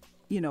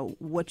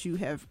 what you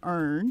have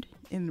earned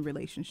in the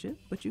relationship,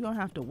 but you're going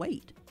to have to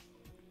wait.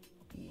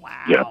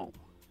 Wow. Yeah.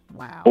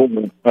 Wow.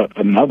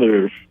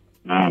 Another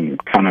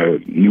kind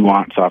of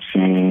nuance I've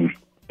seen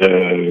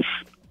is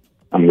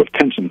with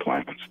pension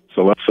plans.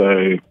 So let's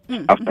say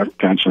outside of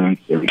pension,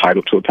 they're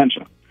entitled to a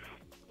pension.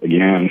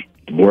 Again,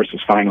 divorce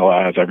is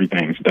finalized,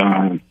 everything's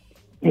done.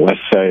 Let's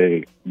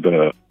say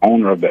the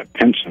owner of that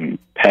pension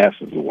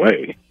passes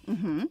away.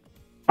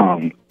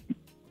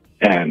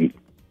 And,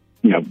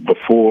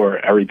 before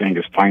everything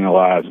is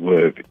finalized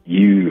with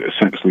you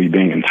essentially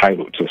being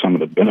entitled to some of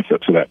the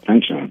benefits of that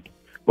pension,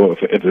 well,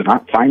 if it's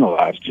not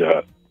finalized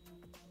yet,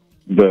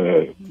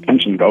 the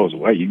pension goes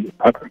away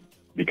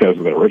because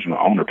the original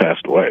owner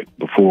passed away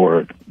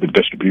before the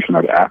distribution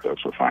of the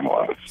assets were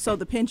finalized. So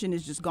the pension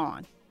is just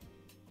gone,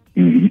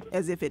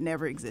 as if it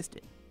never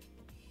existed.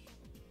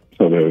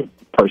 So the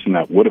person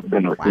that would have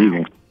been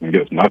receiving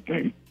gets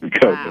nothing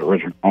because the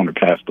original owner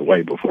passed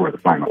away before it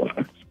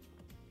finalized.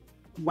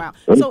 Wow.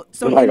 So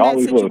like in all that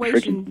these little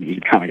situation, tricks,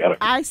 you kind of got to.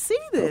 I see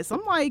this.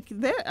 I'm like,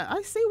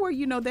 I see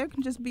where there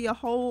can just be a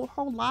whole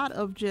lot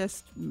of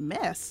just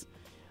mess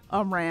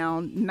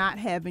around not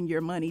having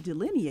your money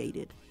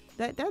delineated.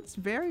 That's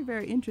very,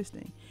 very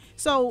interesting.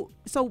 So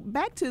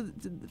back to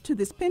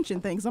this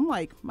pension things. I'm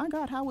like, my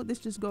God, how would this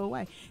just go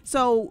away?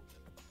 So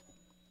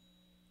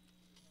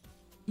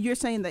you're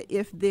saying that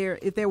if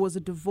there was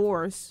a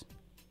divorce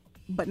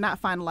but not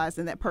finalized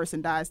and that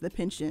person dies, the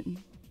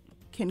pension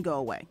can go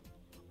away.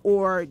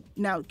 Or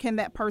now, can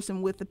that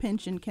person with the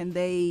pension, can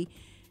they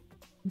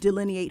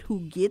delineate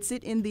who gets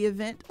it in the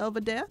event of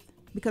a death?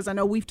 Because I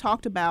know we've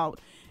talked about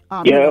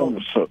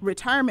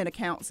retirement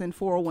accounts and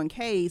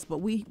 401ks, but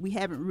we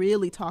haven't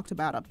really talked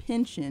about a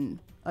pension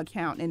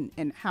account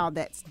and how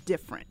that's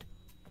different.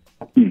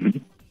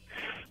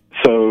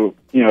 So,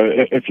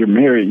 if you're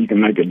married, you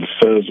can make a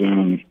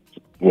decision,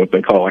 what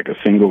they call like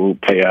a single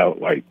payout,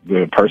 like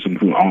the person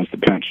who owns the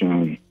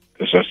pension,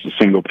 it's just a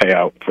single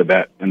payout for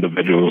that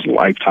individual's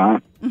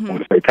lifetime.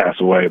 Once they pass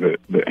away,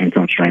 the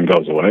income stream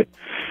goes away.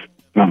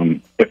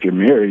 If you're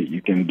married,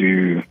 you can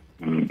do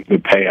the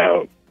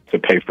payout to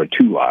pay for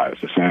 2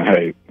 lives, so saying,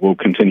 hey, we'll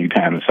continue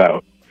paying this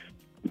out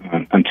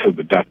until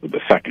the death of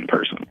the second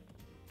person.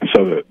 And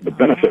so the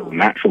benefit will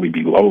naturally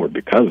be lower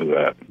because of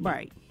that.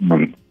 Right.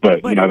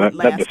 But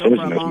that decision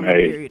over a is longer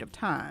made. period of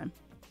time.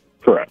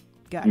 Correct.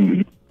 Got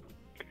it.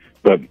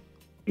 But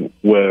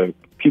with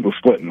people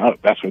splitting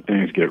up, that's where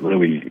things get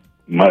really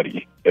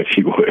muddy, if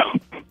you will.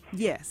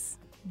 Yes,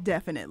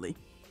 definitely.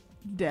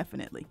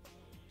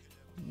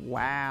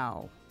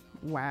 Wow.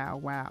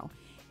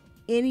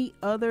 Any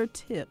other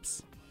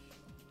tips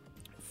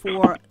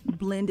for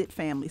blended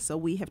families? So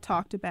we have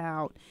talked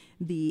about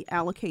the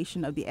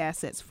allocation of the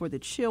assets for the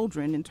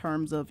children in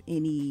terms of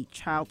any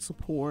child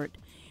support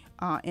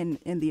and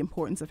the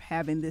importance of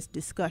having this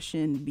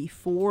discussion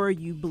before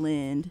you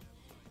blend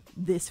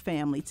this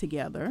family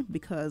together,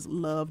 because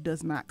love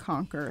does not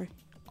conquer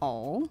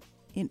all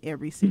in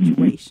every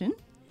situation,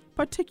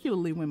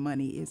 particularly when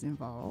money is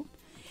involved.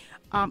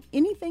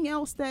 Anything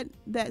else that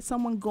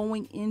someone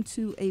going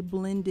into a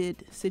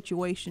blended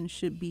situation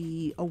should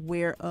be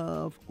aware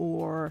of,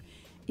 or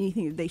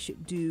anything that they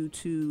should do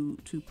to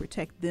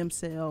protect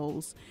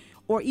themselves?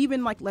 Or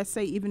even, like, let's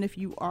say, even if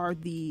you are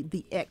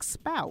the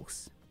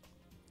ex-spouse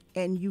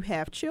and you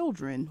have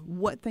children,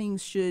 what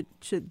things should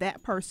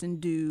that person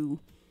do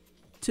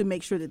to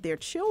make sure that their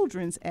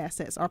children's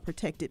assets are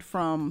protected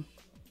from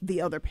the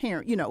other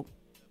parent,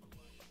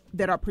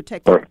 that are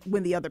protected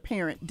when the other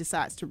parent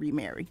decides to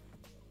remarry?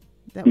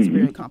 That was a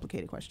very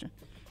complicated question.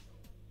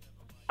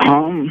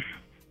 I'm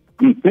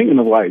thinking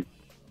of like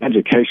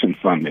education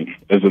funding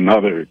is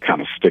another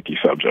kind of sticky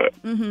subject.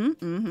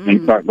 And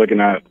you start looking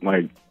at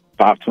like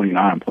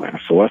 529 plans.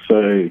 So let's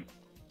say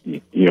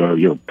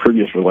your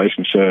previous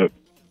relationship,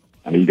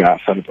 and you guys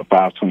set up a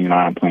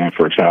 529 plan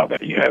for a child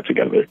that you had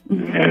together,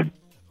 and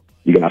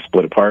you're gonna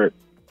split apart.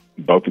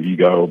 Both of you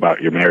go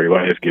about your merry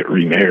ways, get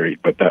remarried,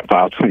 but that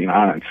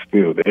 529 is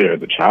still there.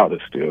 The child is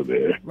still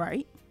there.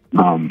 Right.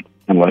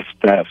 And let's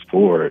fast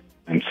forward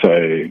and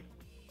say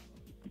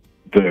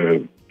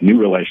the new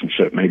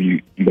relationship,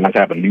 maybe you guys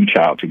have a new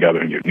child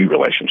together in your new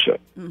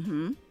relationship.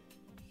 And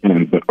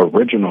the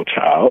original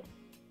child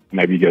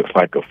maybe gets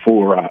like a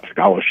full ride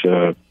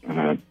scholarship,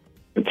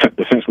 it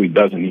essentially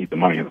doesn't need the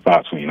money in the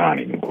 529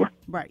 anymore.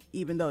 Right,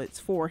 even though it's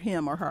for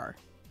him or her.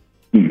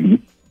 Mm-hmm.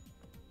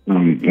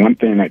 One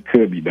thing that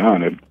could be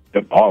done,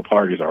 if all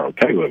parties are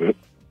okay with it,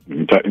 I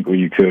mean, technically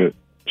you could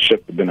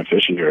shift the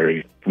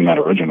beneficiary from that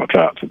original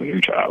child to the new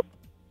child,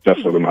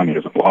 just so the money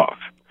isn't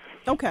lost.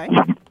 Okay.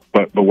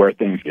 But where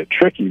things get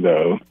tricky,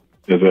 though,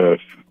 is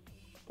if,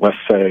 let's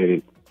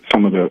say,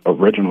 some of the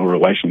original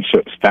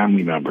relationship's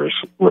family members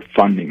were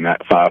funding that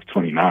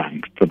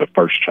 529 for the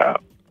first child.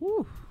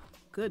 Ooh,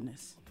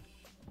 goodness.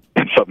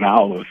 And so now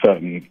all of a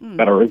sudden,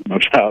 that original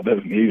child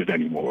doesn't need it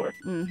anymore.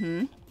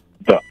 Mm-hmm.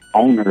 The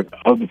owner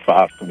of the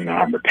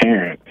 529, the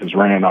parent, has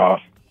ran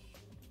off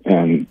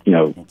and,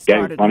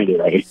 gave money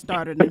away.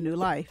 Started a new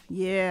life.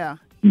 Yeah.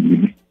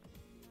 Mm-hmm.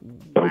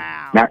 So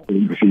wow. naturally,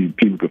 you see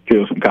people could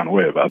feel some kind of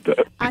way about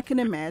that. I can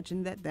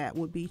imagine that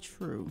would be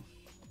true.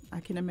 I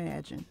can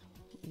imagine.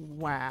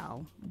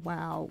 Wow,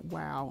 wow,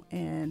 wow,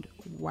 and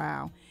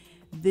wow.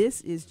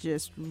 This is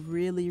just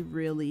really,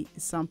 really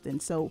something.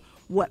 So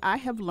what I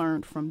have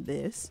learned from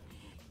this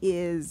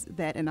is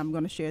that, and I'm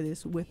going to share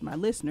this with my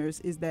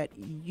listeners, is that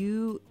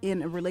you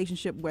in a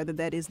relationship, whether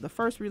that is the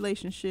first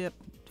relationship,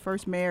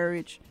 first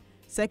marriage,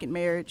 second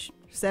marriage,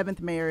 seventh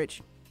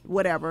marriage,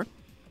 whatever,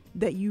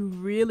 that you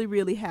really,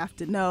 really have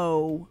to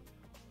know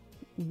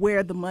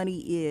where the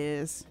money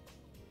is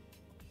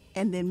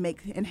and then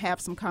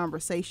have some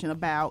conversation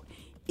about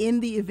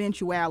in the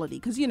eventuality.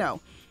 Because,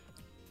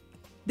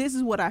 this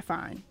is what I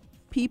find.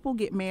 People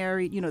get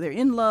married, they're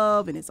in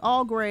love and it's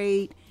all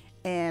great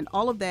and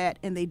all of that,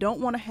 and they don't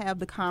want to have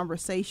the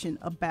conversation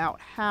about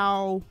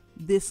how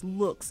this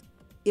looks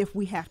if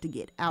we have to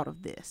get out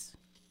of this.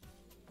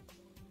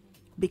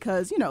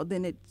 Because,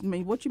 then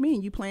what you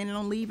mean? You planning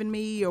on leaving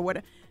me or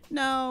what?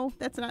 No,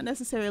 that's not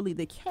necessarily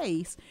the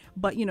case.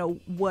 But,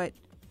 what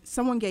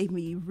someone gave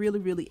me really,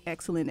 really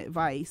excellent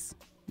advice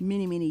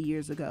many, many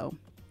years ago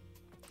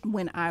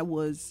when I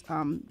was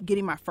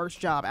getting my first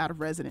job out of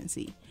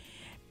residency.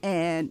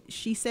 And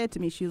she said to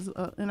me, she was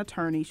an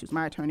attorney, she was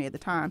my attorney at the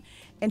time,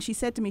 and she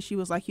said to me, she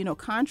was like,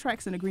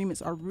 contracts and agreements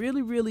are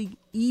really, really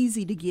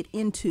easy to get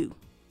into.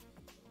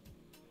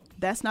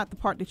 That's not the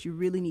part that you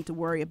really need to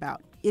worry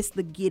about. It's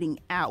the getting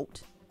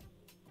out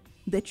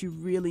that you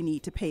really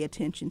need to pay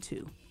attention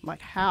to.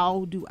 Like,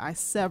 how do I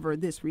sever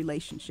this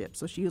relationship?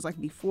 So she was like,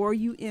 before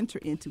you enter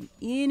into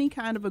any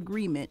kind of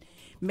agreement,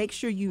 make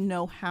sure you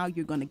know how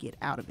you're going to get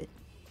out of it,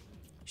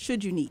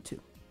 should you need to.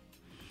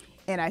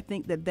 And I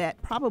think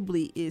that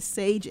probably is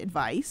sage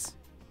advice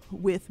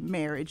with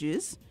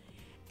marriages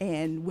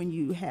and when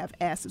you have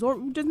assets, or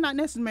just not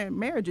necessarily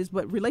marriages,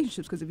 but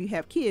relationships, because if you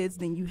have kids,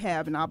 then you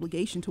have an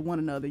obligation to one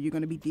another. You're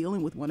going to be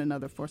dealing with one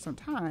another for some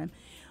time.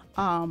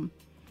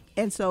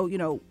 And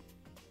so,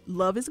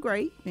 love is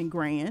great and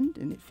grand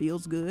and it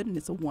feels good and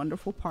it's a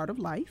wonderful part of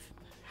life.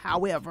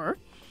 However,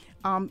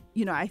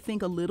 I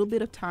think a little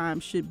bit of time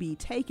should be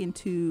taken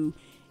to,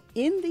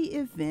 in the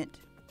event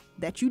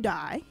that you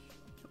die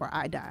or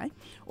I die,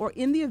 or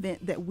in the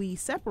event that we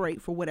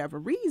separate for whatever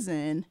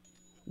reason,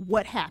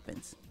 what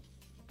happens?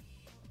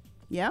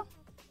 Yeah?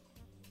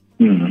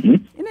 Mm-hmm.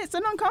 And it's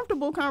an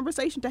uncomfortable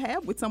conversation to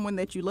have with someone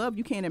that you love.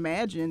 You can't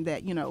imagine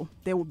that,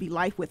 there would be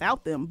life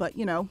without them. But,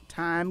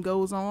 time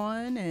goes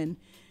on and,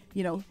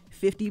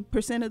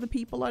 50% of the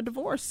people are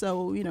divorced.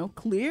 So,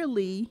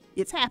 clearly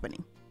it's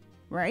happening,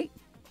 right?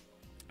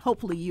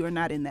 Hopefully you are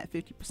not in that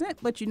 50%,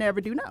 but you never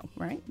do know,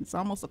 right? It's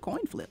almost a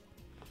coin flip.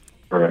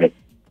 Right.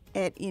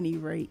 At any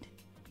rate,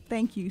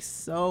 thank you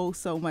so,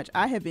 so much.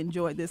 I have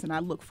enjoyed this and I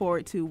look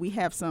forward to, we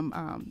have some,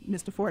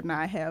 Mr. Ford and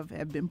I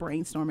have been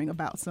brainstorming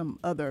about some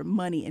other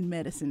money and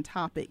medicine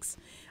topics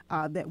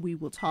that we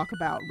will talk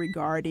about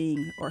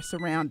regarding or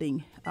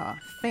surrounding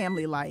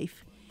family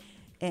life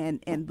and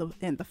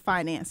the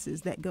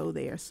finances that go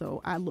there.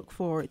 So I look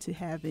forward to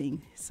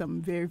having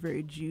some very,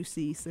 very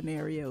juicy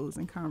scenarios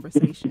and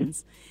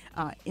conversations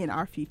in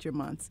our future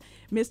months.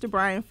 Mr.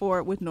 Brian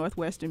Ford with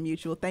Northwestern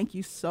Mutual, thank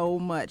you so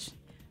much.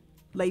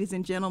 Ladies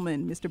and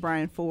gentlemen, Mr.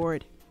 Brian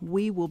Ford,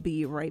 we will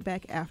be right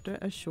back after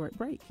a short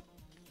break.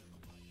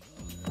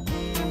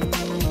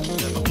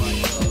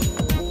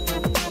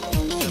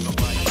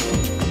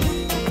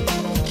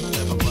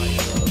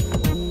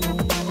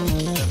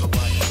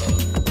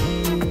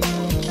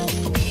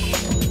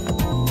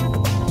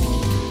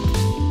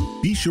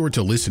 Be sure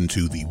to listen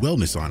to The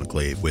Wellness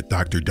Enclave with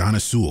Dr. Donna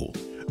Sewell,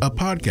 a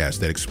podcast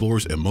that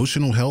explores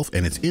emotional health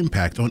and its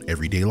impact on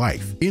everyday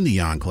life. In The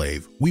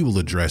Enclave, we will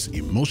address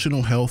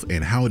emotional health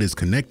and how it is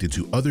connected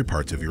to other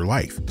parts of your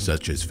life,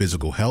 such as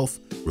physical health,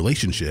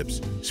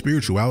 relationships,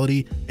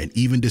 spirituality, and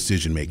even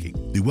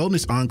decision-making. The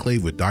Wellness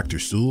Enclave with Dr.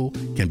 Sewell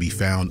can be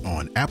found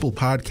on Apple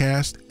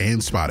Podcast and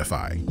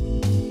Spotify.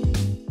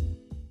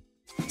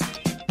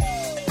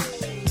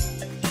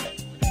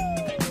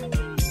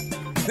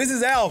 This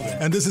is Alvin.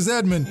 And this is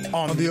Edmund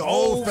on the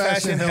Old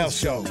Fashioned Health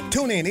Show.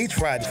 Tune in each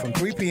Friday from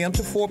 3 p.m.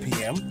 to 4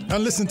 p.m.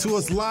 And listen to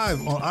us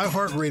live on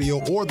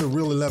iHeartRadio or the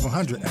Real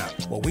 1100 app,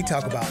 where we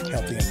talk about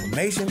healthy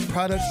information,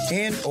 products,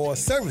 and or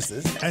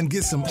services. And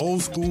get some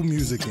old school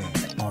music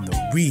in. On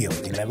the Real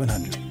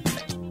 1100.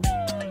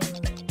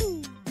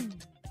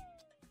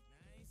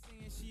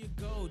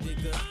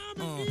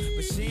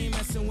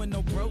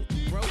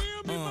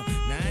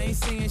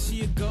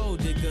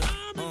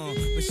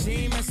 But she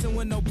ain't messing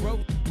with no broke.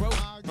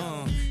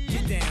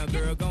 Get down,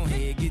 girl, gon'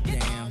 ahead, get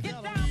down.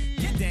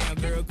 Get down,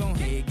 girl, gon'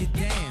 ahead, get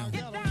down.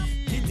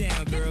 Get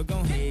down, girl,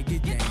 gon' ahead,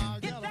 get down.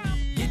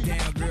 Get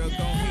down, girl, gon'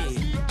 ahead.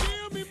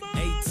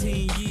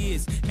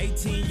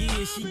 18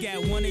 years, she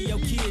got one of your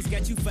kids,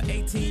 got you for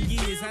 18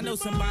 years. I know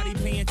somebody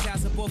paying child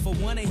support for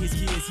one of his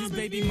kids. His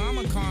baby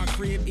mama car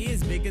crib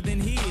is bigger than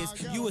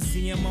his. You will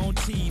see him on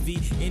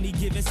TV any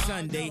given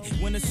Sunday.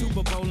 Win a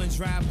Super Bowl and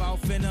drive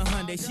off in a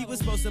Hyundai. She was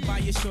supposed to buy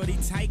your shorty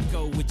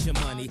Tyco with your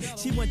money.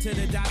 She went to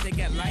the doctor,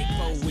 got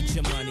lipo with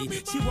your money.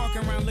 She walk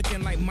around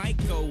looking like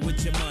Michael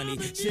with your money.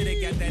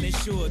 Shoulda got that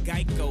insured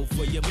Geico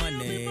for your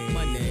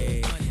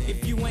money.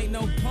 If you ain't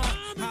no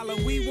punk, holla,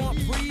 we want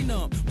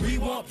prenup. We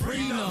want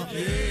prenup,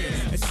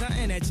 yeah. It's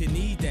something that you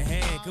need to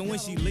have. Cause when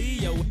she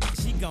leave,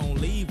 she gon'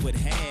 leave with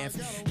half.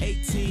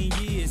 18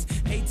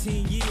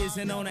 years,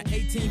 and on her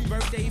 18th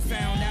birthday,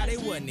 found out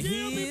it wasn't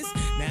his.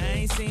 Now I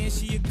ain't saying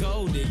she a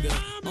gold digger,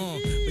 but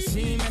she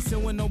ain't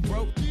messing with no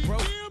broke.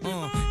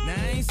 Now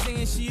I ain't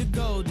saying she a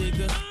gold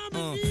digger,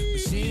 but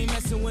she ain't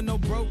messing with no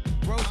broke.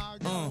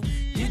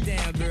 Get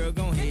down, girl,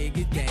 gon' ahead,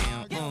 get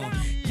down.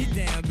 Get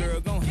down, girl,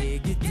 gon'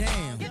 ahead, get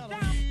down.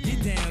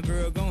 Get down,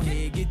 girl, gon'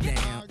 ahead, get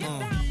down.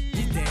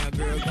 Get down,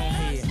 girl, gon'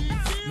 ahead.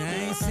 Now I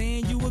ain't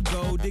saying you a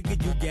gold digger,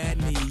 you got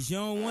knees. You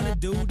don't wanna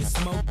do the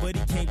smoke, but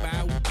he can't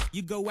buy.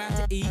 You go out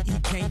to eat, he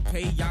can't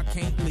pay, y'all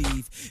can't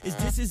leave. His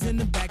dishes in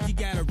the back, you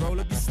gotta roll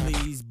up your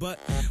sleeves. But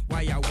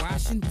while y'all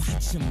washing,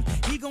 watch him.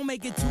 He gon'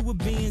 make it 2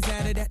 beans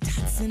out of that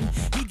toxin.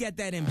 He got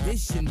that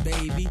ambition,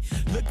 baby.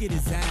 Look at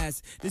his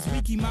eyes. This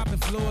week he mopping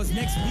floors,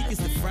 next week is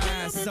the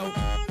fries. So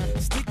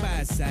stick by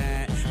his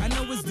side. I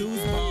know his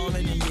dudes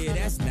ballin', and yeah,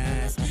 that's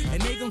nice.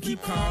 And they gon'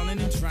 keep calling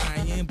and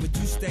trying, but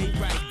you stay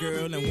right,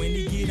 girl. And when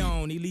he get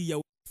on, he leave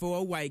your for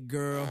a white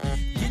girl.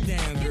 Get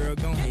down, girl,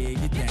 gon'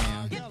 ahead, get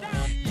down.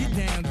 Get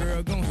down,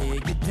 girl, gon'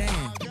 ahead, get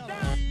down.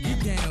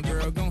 Get down,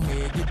 girl, gon'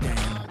 ahead, get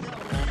down.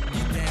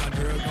 Get down,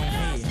 girl, gon'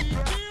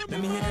 ahead.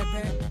 Let me hear that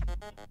back.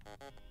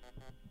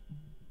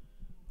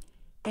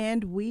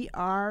 And we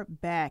are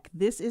back.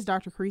 This is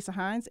Dr. Carisa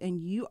Hines, and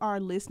you are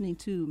listening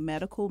to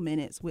Medical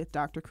Minutes with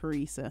Dr.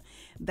 Carisa.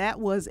 That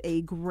was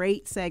a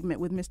great segment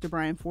with Mr.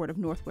 Brian Ford of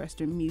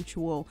Northwestern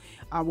Mutual,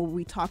 where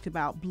we talked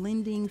about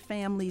blending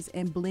families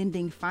and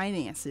blending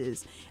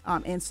finances.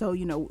 And so,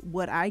 you know,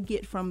 what I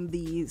get from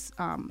these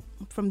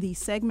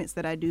segments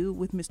that I do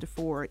with Mr.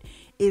 Ford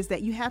is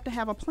that you have to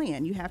have a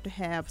plan. You have to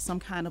have some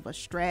kind of a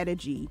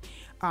strategy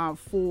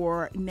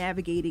for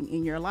navigating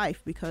in your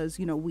life, because,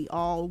 you know, we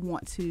all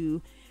want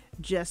to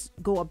just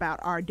go about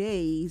our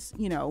days.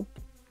 You know,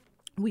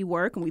 we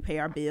work and we pay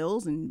our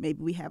bills and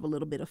maybe we have a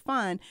little bit of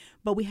fun,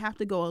 but we have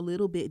to go a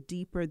little bit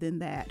deeper than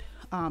that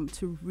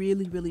to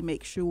really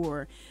make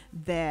sure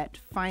that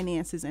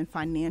finances and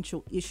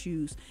financial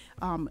issues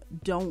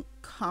don't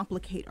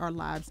complicate our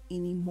lives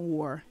any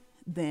more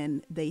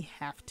than they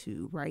have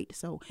to, right?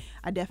 So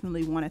I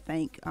definitely want to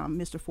thank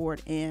Mr.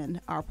 Ford and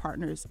our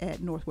partners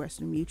at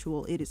Northwestern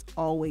Mutual. It is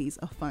always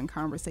a fun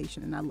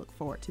conversation, and I look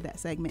forward to that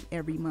segment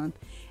every month.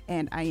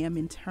 And I am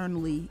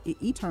eternally,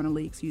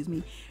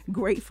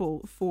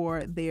 grateful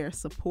for their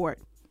support.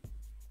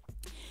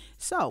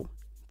 So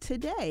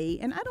today,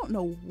 and I don't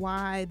know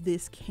why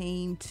this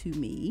came to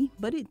me,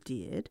 but it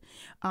did,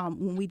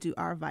 when we do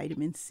our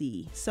vitamin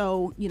C.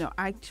 So, you know,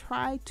 I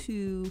try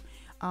to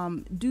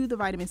do the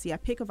vitamin C. I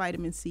pick a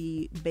vitamin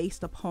C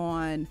based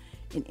upon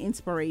an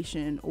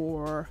inspiration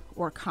or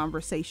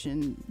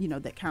conversation, you know,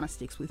 that kind of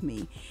sticks with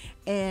me.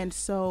 And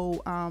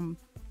so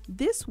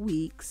this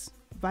week's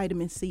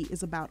vitamin C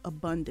is about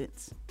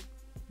abundance,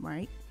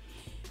 right?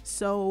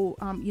 So,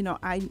 you know,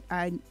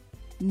 I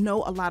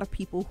know a lot of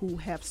people who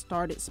have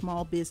started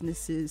small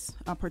businesses,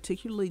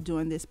 particularly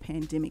during this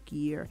pandemic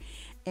year.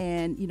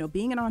 And, you know,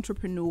 being an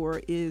entrepreneur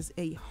is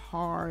a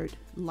hard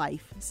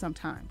life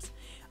sometimes.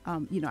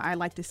 You know, I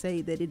like to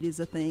say that it is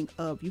a thing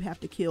of you have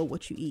to kill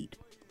what you eat,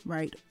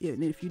 right?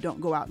 And if you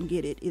don't go out and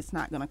get it, it's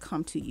not going to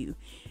come to you.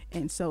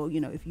 And so, you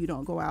know, if you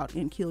don't go out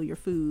and kill your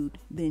food,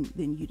 then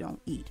you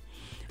don't eat.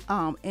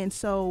 And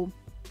so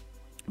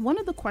one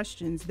of the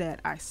questions that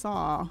I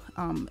saw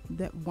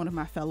that one of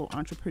my fellow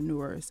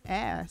entrepreneurs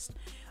asked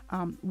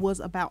was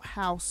about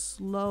how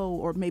slow,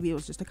 or maybe it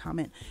was just a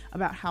comment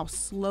about how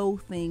slow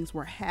things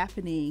were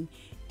happening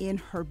in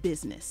her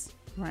business,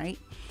 right?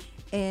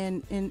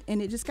 And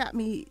it just got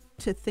me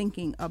to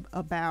thinking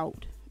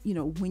about, you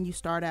know, when you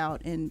start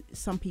out in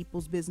some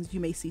people's business, you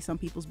may see some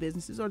people's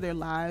businesses or their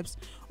lives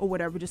or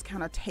whatever just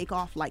kind of take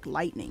off like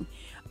lightning.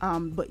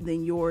 But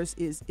then yours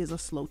is a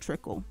slow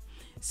trickle.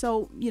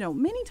 So, you know,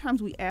 many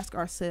times we ask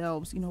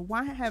ourselves, you know,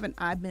 why haven't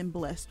I been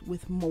blessed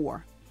with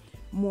more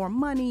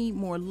money,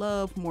 more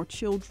love, more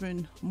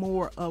children,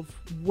 more of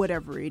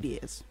whatever it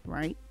is,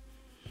 right?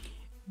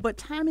 But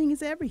timing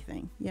is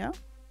everything. Yeah.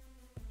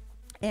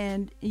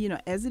 And, you know,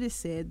 as it is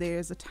said,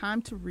 there's a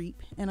time to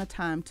reap and a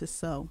time to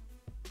sow.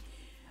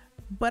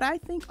 But I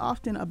think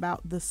often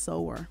about the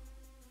sower,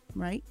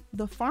 right?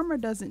 The farmer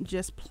doesn't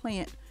just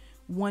plant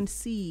one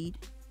seed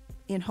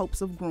in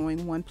hopes of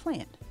growing one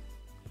plant.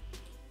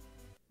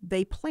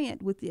 they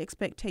plant with the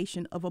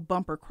expectation of a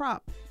bumper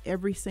crop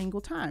every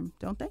single time,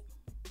 don't they?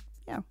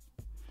 Yeah.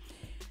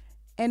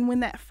 And when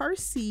that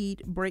first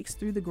seed breaks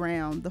through the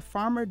ground, the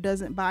farmer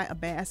doesn't buy a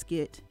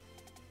basket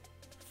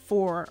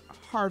for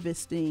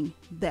harvesting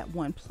that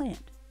one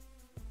plant.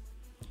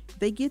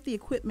 They get the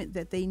equipment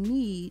that they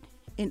need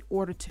in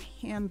order to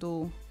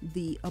handle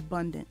the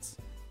abundance.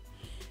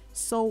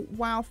 So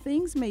while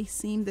things may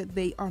seem that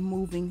they are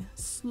moving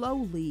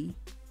slowly,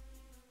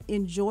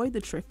 enjoy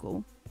the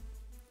trickle,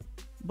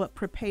 but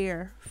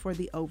prepare for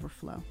the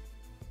overflow.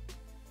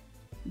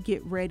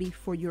 Get ready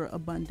for your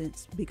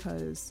abundance,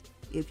 because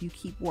if you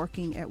keep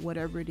working at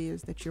whatever it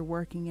is that you're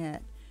working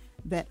at,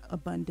 that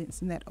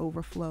abundance and that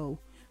overflow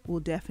will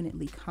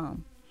definitely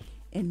come.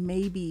 And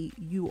maybe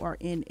you are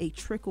in a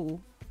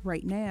trickle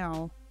right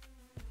now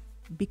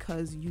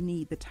because you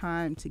need the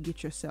time to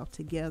get yourself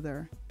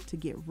together to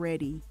get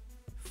ready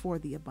for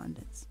the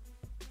abundance.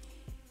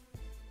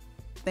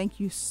 Thank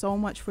you so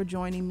much for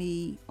joining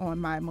me on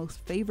my most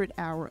favorite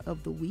hour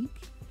of the week.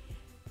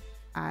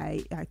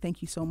 I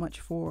thank you so much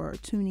for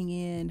tuning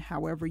in,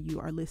 however you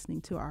are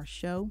listening to our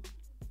show.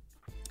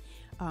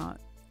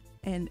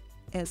 And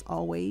as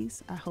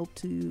always, I hope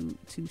to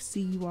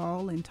see you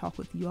all and talk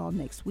with you all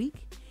next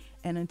week.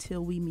 And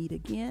until we meet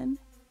again,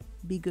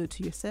 be good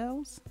to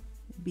yourselves,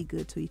 be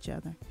good to each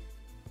other.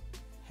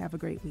 Have a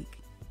great week.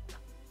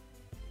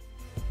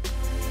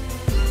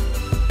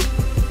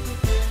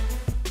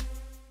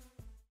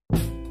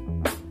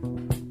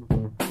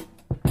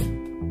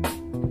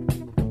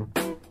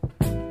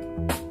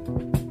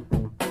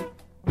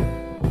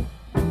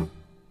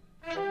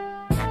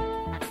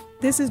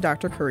 This is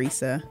Dr.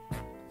 Carisa.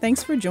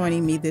 Thanks for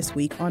joining me this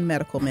week on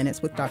Medical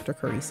Minutes with Dr.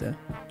 Carisa.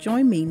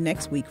 Join me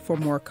next week for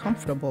more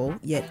comfortable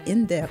yet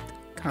in-depth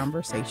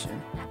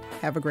conversation.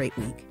 Have a great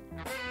week.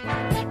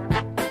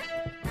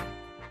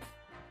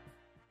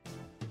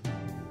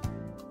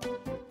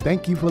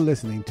 Thank you for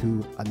listening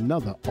to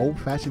another Old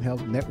Fashioned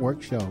Health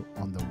Network show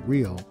on the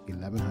Real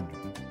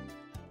 1100.